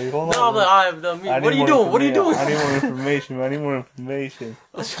gate. I was like, hold No, on. but I'm done. Me. I What are need you more doing? What are you doing? I need more information, man. I need more information.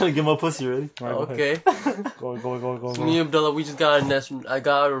 I was trying to get my pussy ready. All right, go ahead. Okay. Go. So me and Abdullah, we just got I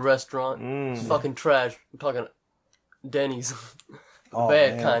got out of a restaurant. It's fucking trash. We're talking Denny's. Oh,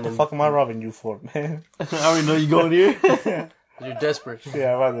 bad man. kind What of- the fuck am I robbing you for, man? I already know you going here. You're desperate.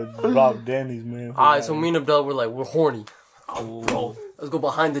 Yeah, I'd rather rob Denny's, man. Alright, so me and Abdullah were like, we're horny. Oh, bro. Let's go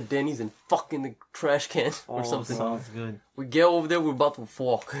behind the Denny's and fuck in the trash can or something. Sounds good. We get over there, we're about to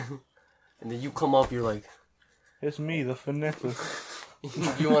walk. And then you come up, you're like, It's me, the finesse.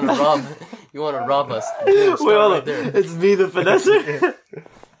 you wanna rob us. Start Wait, hold right on. there. It's me, the finesser.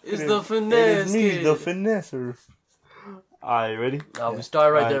 It's the finesse. It's me, kid. the finesser. Alright, ready? We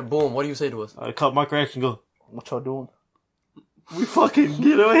start right Alright. there. Boom. What do you say to us? Alright, cut my correction. Go. What y'all doing? We fucking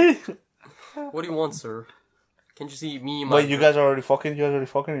get away. What do you want, sir? Can't you see me and my Wait, you guys are already fucking? You guys already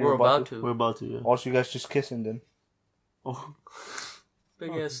fucking? Or We're you're about to. We're about to. Yeah. Also, you guys just kissing then? Oh.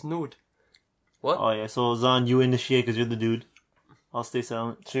 Big ass snoot. Oh yeah. So Zan, you initiate because you're the dude. I'll stay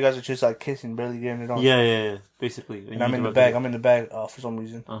silent. So you guys are just like kissing, barely getting it on. Yeah. Basically. And I'm in the back. I'm in the back for some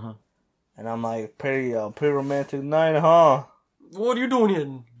reason. Uh huh. And I'm like, pretty romantic night, huh? What are you doing here,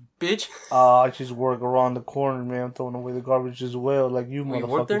 bitch? I just work around the corner, man. I'm throwing away the garbage as well, like you We motherfuckers.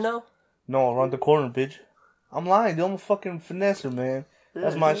 work there now? No, around the corner, bitch. I'm lying, dude. I'm a fucking finesser, man.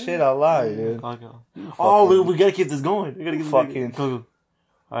 That's my shit. I lie, dude. Okay. Oh, we gotta keep this going. We gotta keep Fucking- Go.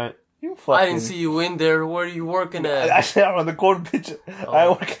 Alright. You fucking. I didn't see you in there. Where are you working at? I said around the corner, bitch. I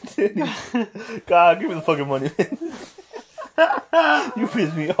work at Denny's. God, give me the fucking money, man. You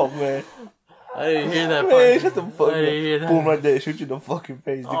pissed me off, man. I didn't hear that Man, part. shut the fuck I didn't hear up. that. Boom right there. Shoot you in the fucking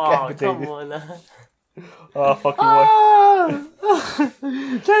face. Oh, Decapitated. come on now. Oh, fuck you, what?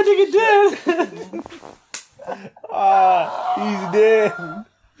 Trying to get dead. He's dead.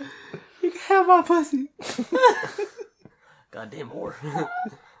 You can have my pussy. Goddamn whore.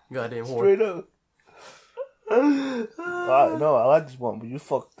 Goddamn whore. Straight up. No, I like this one, but you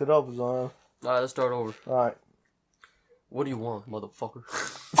fucked it up, Zon. Alright, let's start over. Alright. What do you want, motherfucker?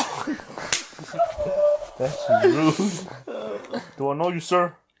 That's rude. Do I know you,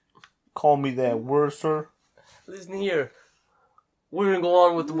 sir? Call me that word, sir. Listen here. We're gonna go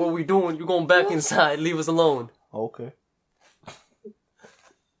on with what we're doing. You're going back inside. Leave us alone. Okay.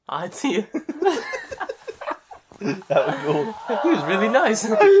 I see you. That was cool. He was really nice.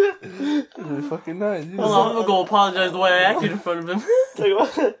 Hold Really fucking nice. You on, I'm gonna go apologize the way I acted in front of him.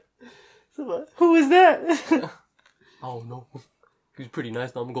 Who is that? Oh no. He was pretty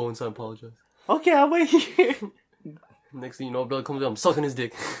nice. Now I'm gonna go inside and apologize. Okay, I'll wait here. Next thing you know, Bill comes up, I'm sucking his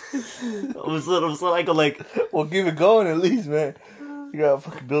dick. I'm so like a like. Well, give it going at least, man. You gotta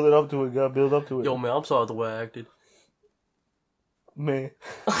fucking build it up to it. You gotta build up to it. Yo, man, I'm sorry the way I acted. Man.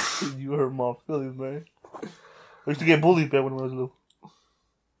 You hurt my feelings, man. I used to get bullied back when I was little.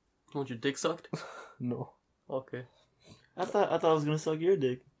 Want your dick sucked? No. Okay. I thought I was gonna suck your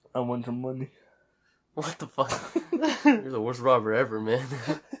dick. I want your money. What the fuck? You're the worst robber ever, man.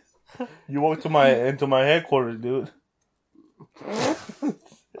 You walked into my headquarters, dude.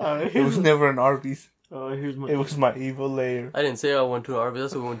 Alright, It was never an Arby's. here's my. It was my evil lair. I didn't say I went to Arby's.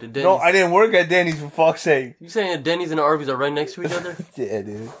 That's what we went to Denny's. No, I didn't work at Denny's, for fuck's sake. You saying that Denny's and Arby's are right next to each other? Yeah,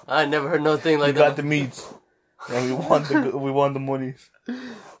 dude. I never heard nothing like We got that. the meats. And we want the monies.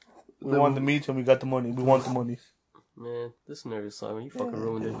 We want the meat and we got the money. We want the money. Man, this scenario sucks, man. You fucking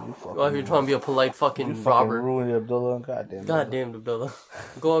ruined it. You fucking Go out here trying to be a polite fucking robber. ruined it, Abdullah. Goddamn. Goddamn, Abdullah.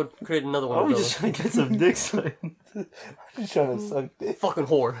 Go out and create another one, I was Abdullah. just trying to get some dicks. I'm just trying to suck dick. Fucking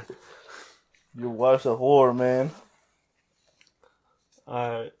whore. Your wife's a whore, man.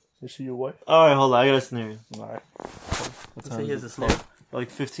 Alright. You see your wife? Alright, hold on. I got a scenario. Alright. What Say he has a snare. Like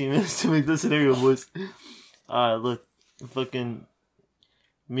 15 minutes to make this scenario, boys. Alright, look. Fucking...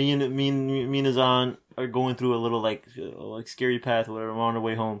 Me and Azan are going through a little, like scary path or whatever. We're on our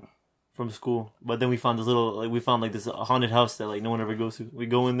way home from school. But then we found this haunted house that, like, no one ever goes to. We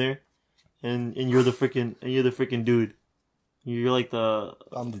go in there, and you're the freaking dude. You're like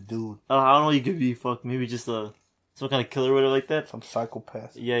I'm the dude. I don't know, you could be maybe just some kind of killer or whatever like that. Some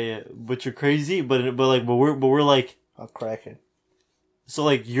psychopath. Yeah. But you're crazy, but we're like, I'm cracking. so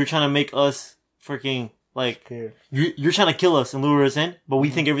like you're trying to make us freaking like Scared. you're trying to kill us and lure us in, but we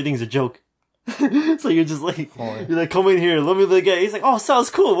think everything's a joke. So you're just like, you're like, come in here, let me look at it. He's like, oh, sounds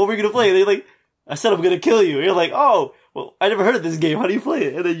cool. What we're gonna play? And they're like, I said I'm gonna kill you. And you're like, oh, well, I never heard of this game. How do you play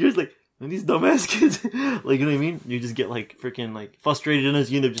it? And then you're just like, and these dumbass kids, like, you know what I mean? You just get like freaking like frustrated and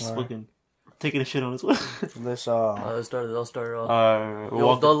you end up just fucking taking a shit on us. Let's I'll start it off. Yo,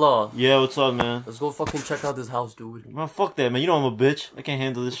 Yo, Abdullah. yeah, what's up, man? Let's go fucking check out this house, dude. Man, fuck that, man. You know I'm a bitch. I can't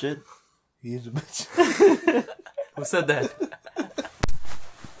handle this shit. He is a bitch. Who said that?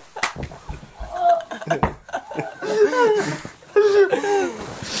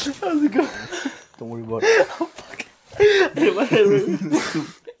 How's it going? Don't worry about it. Hit my head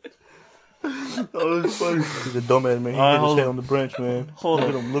with Oh, it's funny. He's a dumbass, man. He Alright, hit his hold head on. on the branch, man. Hold Look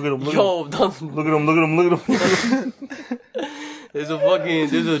on. at him. Look at him. Look Yo, don't. at him. Look at him. Look at him. There's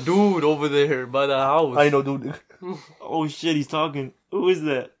a dude over there by the house. I know, dude. Oh shit, he's talking. Who is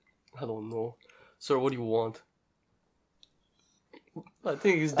that? I don't know. Sir, what do you want? I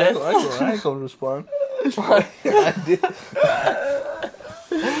think he's I dead. ain't gonna respond. I did.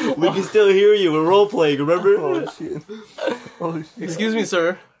 We can still hear you. We're role playing. Remember? Oh shit. Oh shit. Excuse me,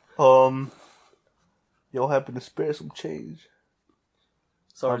 sir. Y'all happen to spare some change?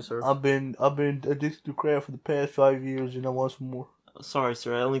 Sorry, sir. I've been addicted to crack for the past 5 years, and I want some more. Sorry,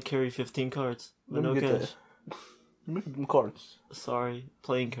 sir. I only carry 15 cards. But no Let me get cash. that. Let me get them cards. Sorry,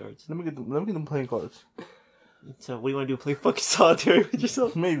 playing cards. Let me get them playing cards. So what do you want to do? Play fucking solitaire with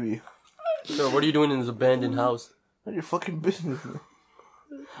yourself? Maybe. Sir, what are you doing in this abandoned house? None of your fucking business, man.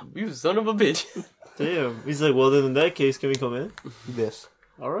 You son of a bitch. Damn. He's like, well then in that case, can we come in? Yes.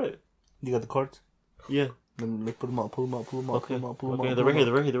 Alright. You got the cards? Yeah. Let's put them out. Pull them out. Okay. Pull them Okay, out. they're right here.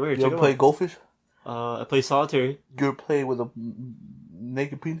 You Check ever them play out. goldfish? I play solitaire. You ever play with a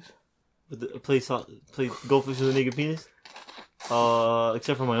naked penis? I play goldfish with a naked penis.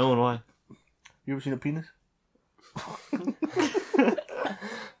 Except for my own. Why? You ever seen a penis?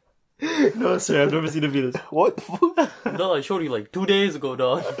 No, sir. I've never seen a penis. What the fuck? No, I showed you like 2 days ago,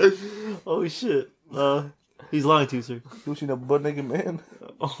 dog. Oh shit. He's lying to you, sir. You ever seen a butt naked man?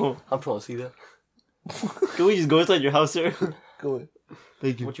 Oh, I'm trying to see that. can we just go inside your house, sir? Go ahead.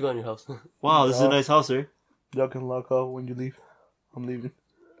 Thank you. What you got in your house? Wow, this is a nice house, sir. Y'all can lock off when you leave. I'm leaving.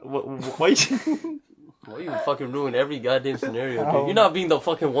 Why? Why you fucking ruin every goddamn scenario, I dude? You're not being the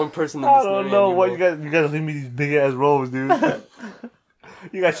fucking one person in I this don't scenario know why anymore. you guys leave me these big ass roles, dude.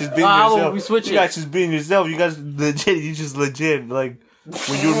 You guys just being How about yourself. we switch You it? guys just being yourself. You guys legit. You just legit. Like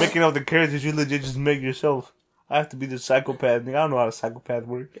when you were making up the characters, you legit just make yourself. I have to be the psychopath. Nigga. I don't know how a psychopath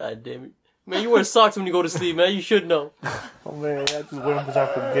works. God damn it. Man, you wear socks when you go to sleep, man. You should know. Oh man, I just wear them because I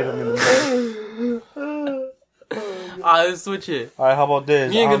forget them in the morning. Alright, let's switch it. All right, how about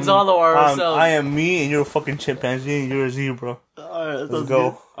this? Me and Gonzalo are ourselves. I am me, and you're a fucking chimpanzee, and you're a zebra. Alright, Let's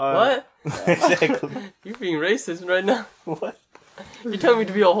go. What? Exactly. You're being racist right now. What? You're telling me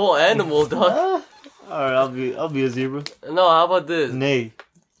to be a whole animal, dog. Alright, I'll be a zebra. No, how about this? Nay.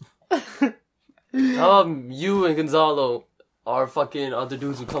 How about you and Gonzalo are fucking other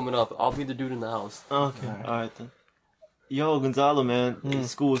dudes who coming up? I'll be the dude in the house. Okay, alright then. Yo, Gonzalo, man,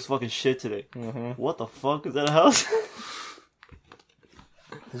 school was fucking shit today. Mm-hmm. What the fuck? Is that a house?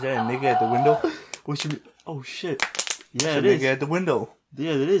 Is that a nigga at the window? What you mean? Oh shit. Yeah, It's a it nigga is. at the window.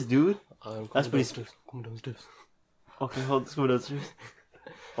 Yeah, it is, dude. That's pretty downstairs. Come downstairs. Okay, hold this one downstairs.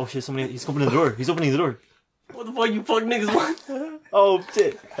 Oh shit, he's opening the door. He's opening the door. What the fuck you fuck niggas want? Oh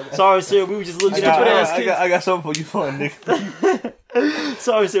shit. Sorry, sir, we were just looking I got something for you, fun nigga.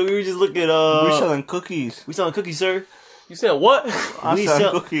 Sorry, sir, we were just looking We selling cookies. We selling cookies, sir. You said what? I We selling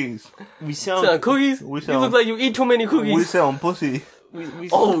sell- cookies. We Selling selling cookies? We You selling- look like you eat too many We cookies. selling pussy. we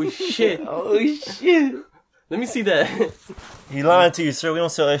Oh shit. Oh shit. Let me see that. He lying to you, sir. We don't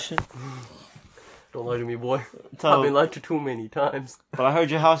sell that shit. Don't lie to me, boy. Tell- I've been lied to too many times. But I heard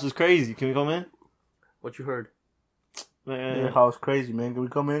your house is crazy. Can we come in? What you heard? Man, Your house crazy, man. Can we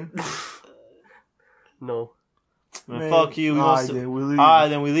come in? No. man, fuck you. We Alright, want then we leave. Alright,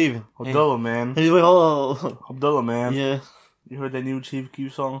 then we leaving. Abdullah, man. He's like, oh. Abdullah, man. Yeah. You heard that new Chief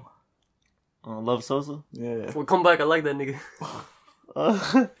Keef song? Love Sosa? Yeah. Well, come back. I like that nigga.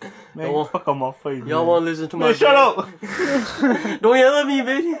 Man, Y'all- fuck on my face, Y'all man. want to listen to my Man, shut up! band? Don't yell at me,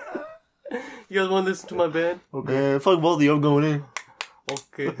 baby. You guys want to listen to my band? Okay. Man, fuck both of you. I'm going in.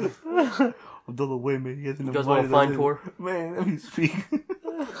 Okay. Abdullah, wait, man. He hasn't You guys want a invited fine us tour? in. Man, let me speak.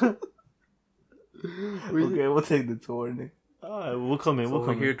 Okay, we'll take the tour, nigga. Alright, we'll come in. So We'll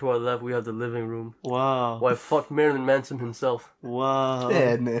over come here in. to our left, we have the living room. Wow. Why, fuck Marilyn Manson himself. Wow.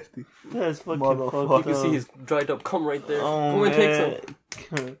 Yeah, nasty. That's fucking Motherfucker. fucked You can up. see his dried up cum right there. Oh, Go and take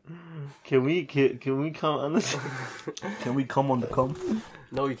some. man. Can we come on this? Can we come on the come?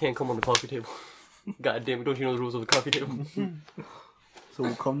 No, you can't come on the coffee table. God damn it, don't you know the rules of the coffee table? So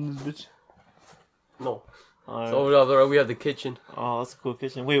we'll come to this bitch? No. Alright. So over there, we have the kitchen. Oh, that's a cool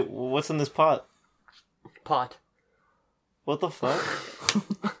kitchen. Wait, what's in this pot? Pot. What the fuck?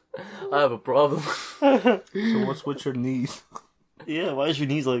 I have a problem. So what's with your knees? Yeah, why is your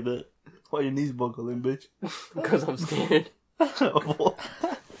knees like that? Why your knees buckling, bitch? Because I'm scared.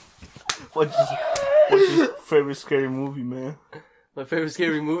 What's your favorite scary movie, man? My favorite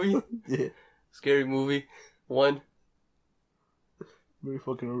scary movie? Yeah. Scary movie. 1. Very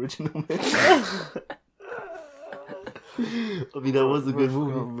fucking original, man. I mean, that was a good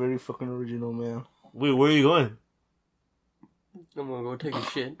movie. Very fucking original, man. Wait, where are you going? I'm gonna go take a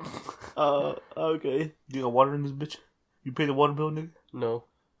shit. Okay. You got water in this bitch? You pay the water bill, nigga? No.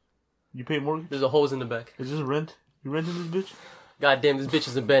 You pay mortgage? There's a hose in the back. Is this rent? You renting this bitch? God damn, this bitch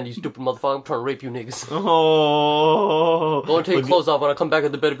is in bed, you stupid motherfucker. I'm trying to rape you niggas. Oh. Go and take your clothes off. When I come back,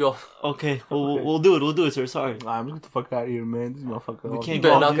 the bed will be off. Okay, we'll do it. We'll do it, sir. Sorry. Nah, get the fuck out of here, man. This motherfucker. We off- can't You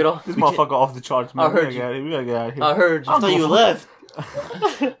better go knock it off. This motherfucker off the charts, man. I heard we gotta you. get out of here. We gotta get out of here. I heard you. I thought you left.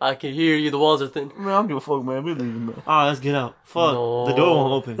 I can hear you. The walls are thin. Man, I don't give a fuck, man. We leaving, man. Ah, let's get out. Fuck. No. The door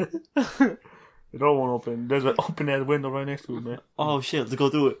won't open. The door won't open. There's an open ass window right next to it, man. Oh shit, let's go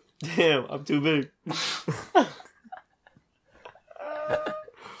through it. Damn, I'm too big.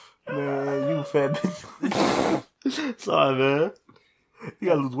 Man, you fat bitch. Sorry, man. You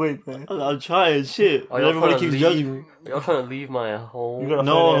gotta lose weight, man. I'm trying shit. Are But y'all everybody trying to keeps leave? judging me. Y'all trying to leave my home? You gotta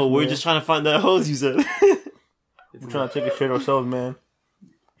No, fat ass, we're man. just trying to find that hose you said. We're trying to take a shit ourselves, man.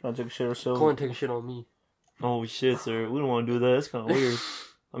 Trying to take a shit ourselves. Go and take a shit on me. Oh shit, sir. We don't want to do that. That's kind of weird.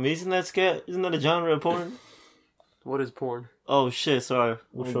 I mean, isn't that a genre of porn? What is porn? Oh shit, sorry.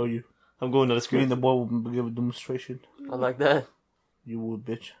 We'll show you. I'm going to the Me screen. and the boy will give a demonstration. I like that. You would,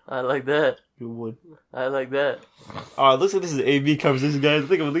 bitch. I like that. You would. I like that. Alright, looks like this is an AV conversation, guys. I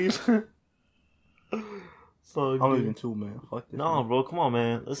think I'm gonna leave. So, I'm leaving too, man. Fuck this. no, bro, come on,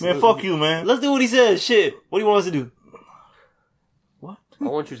 man. Man, fuck you, man. Let's do what he says. Shit. What do you want us to do? What? I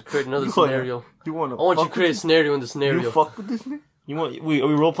want you to create another You wanna- scenario. You wanna I want you fuck to create a with scenario in the this? scenario. You fuck with this nigga? You want? Are we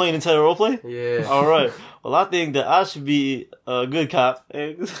role playing inside a role play? Yeah. All right. Well, I think that I should be a good cop.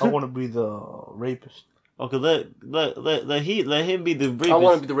 I want to be the rapist. Okay, let him be the rapist. I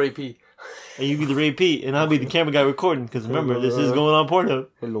want to be the rapee. And you be the rapee, and I'll be the camera guy recording. Because remember, this is going on Pornhub.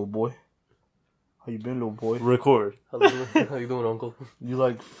 Hey, little boy. How you been, little boy? Record. How you doing, uncle? You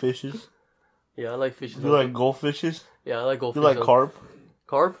like fishes? Yeah, I like fishes. You like goldfishes? Yeah, I like You goldfish. like carp?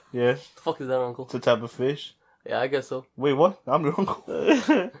 Carp? Yes. The fuck is that, uncle? It's a type of fish. Yeah, I guess so. Wait, what? I'm your uncle.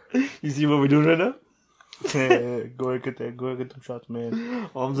 You see what we're doing right now? Yeah, go ahead, get that. Go ahead, get them shots, man.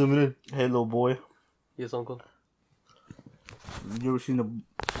 Oh, I'm zooming in. Hey, little boy. Yes, uncle. You ever seen a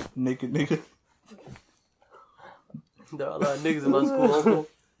naked nigga? There are a lot of niggas in my school, uncle.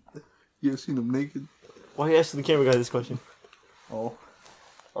 You ever seen them naked? Why are you asking the camera guy this question? Oh,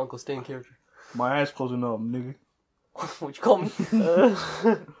 Uncle, stay in character. my eyes closing up, nigga. What you call me?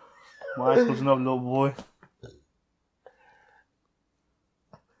 My eyes closing up, little boy.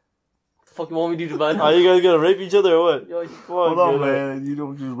 The fuck you want me to do by Are now? you guys gonna rape each other or what? Yo, Hold on, man. You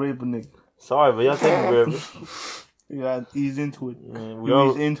don't just rape a nigga. Sorry, but y'all taking forever. You gotta ease into it. Man, we You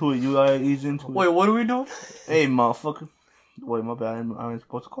all... ease into it. You gotta ease into it. wait, what are we doing? Hey, motherfucker. Wait, my bad. I ain't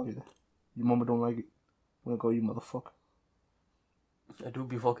supposed to call you that. Your mama don't like it. I'm gonna call you motherfucker. I do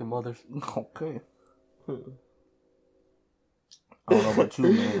be fucking mothers. Okay. I don't know about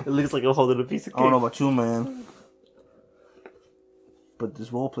you, man. It looks like I'm holding a piece of I cake. don't know about you, man. But this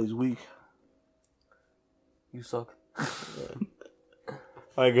roleplay's weak. You suck.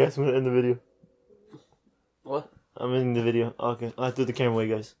 Alright, guys, I'm gonna end the video. What? I'm ending the video. Okay, I have to do the camera away,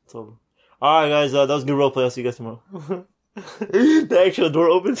 guys. It's over. Alright, guys, that was a good roleplay. I'll see you guys tomorrow. The actual door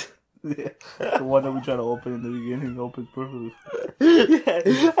opens. Yeah. The one that we try to open in the beginning opens perfectly.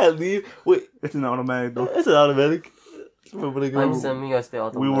 Yeah, I leave. Wait, It's an automatic though. it's an automatic. I'm semi, I stay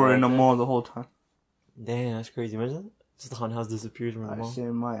out the We were in the mall the whole time. Damn, that's crazy. Imagine that. Just the haunted house disappears from the I mall.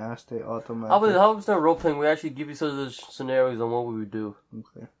 said my ass stay automatic. How was that role playing? We actually give you some of the scenarios on what we would do.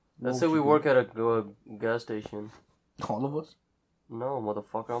 Okay. Let's say we work at a gas station. All of us? No,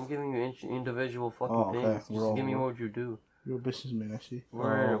 motherfucker. I'm giving you individual fucking Oh, okay. things. Just give me what you do. You're a businessman, I see.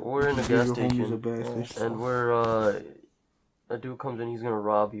 We're in a gas station, and we're a dude comes in. He's gonna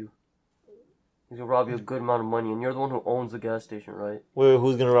rob you. He's gonna rob you a good amount of money, and you're the one who owns the gas station, right? Wait,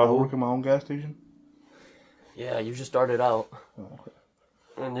 who's gonna I rob work who? in my own gas station? Yeah, you just started out, Oh, okay.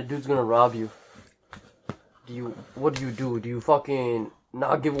 and the dude's gonna rob you. What do you do? Do you fucking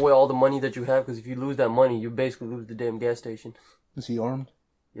not give away all the money that you have? Because if you lose that money, you basically lose the damn gas station. Is he armed?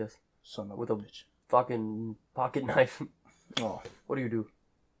 Yes. Son of With a a bitch. fucking pocket knife. Oh, What do you do?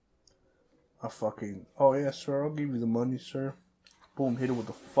 oh yeah, sir, I'll give you the money, sir. Boom, hit it with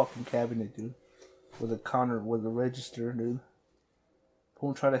the fucking cabinet, dude. With a counter, with a register, dude.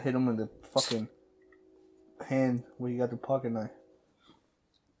 Boom, try to hit him in the fucking hand where you got the pocket knife.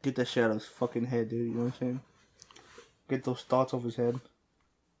 Get that shit out of his fucking head, dude, you know what I'm saying? Get those thoughts off his head.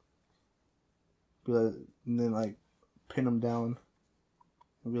 Be like, and then like, pin him down.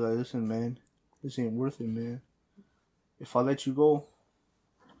 And be like, listen, man, this ain't worth it, man. If I let you go,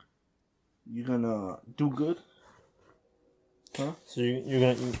 you're gonna do good? Huh? So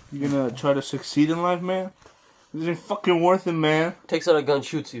you're Gonna try to succeed in life, man? This ain't fucking worth it, man. Takes out a gun,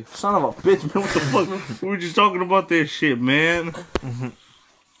 shoots you. Son of a bitch, man. What the fuck? We were just talking about this shit, man.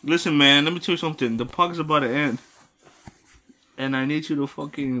 Listen, man, let me tell you something. The pug's about to end. And I need you to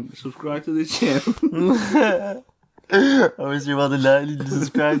fucking subscribe to this channel. I wish you about to die. You need to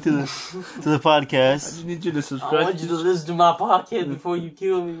subscribe to the I podcast. just need you to I subscribe. want you to listen to my podcast before you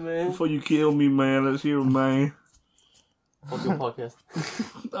kill me, man. Before you kill me, man. Let's hear it, man. Fuck your podcast.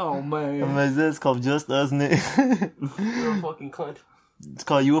 Oh, man. It's called Just Us, Nick. You're a fucking cunt. It's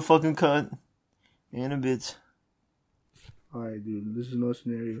called You a Fucking Cunt and a Bitch. Alright, dude. This is no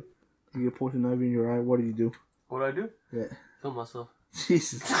scenario. You get poison ivy in your eye. What do? What do I do? Yeah. Kill myself.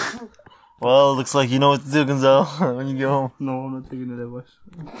 Jesus. Well, looks like you know what to do, Gonzalo, when you get home. No, I'm not taking that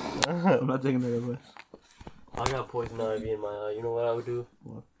advice. I'm not taking that advice. I got poison ivy in my eye. You know what I would do?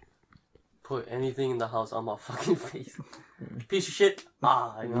 What? Put anything in the house on my fucking face. Piece of shit.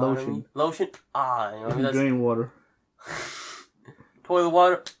 Ah, you know what I mean? Lotion. Ah, you know what I mean? That's Drain water. toilet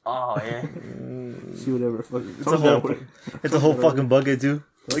water. Oh, yeah. See whatever. Fuck. It's a whole fucking bucket, too.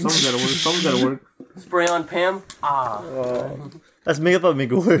 Something's gotta work. Something's gotta work. Spray on Pam. Ah. That's makeup up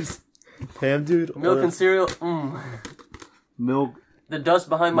make it worse. Pam, dude. Milk and cereal. Mmm. Milk. The dust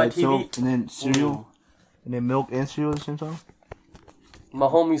behind my TV. Soap, and then cereal. And then milk and cereal at the same time? My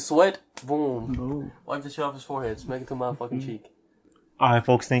homie sweat. Boom. No. Wipe the shit off his forehead. Smack it to my fucking cheek. Alright,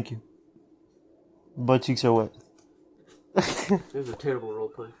 folks, thank you. Butt cheeks are wet. This is a terrible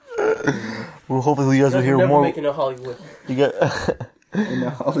roleplay. Well, hopefully you guys will hear Never more. making a Hollywood. You got. In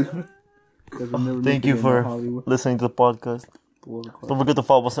Hollywood. Thank you for listening to the podcast. Don't forget to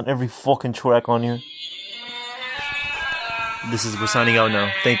follow us on every fucking track on here. We're signing out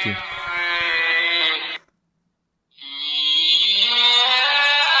now. Thank you.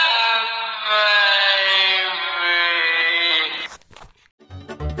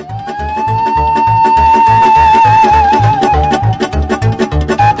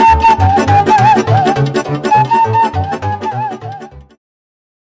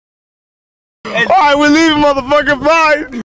 Alright, we're leaving, motherfucker. Bye.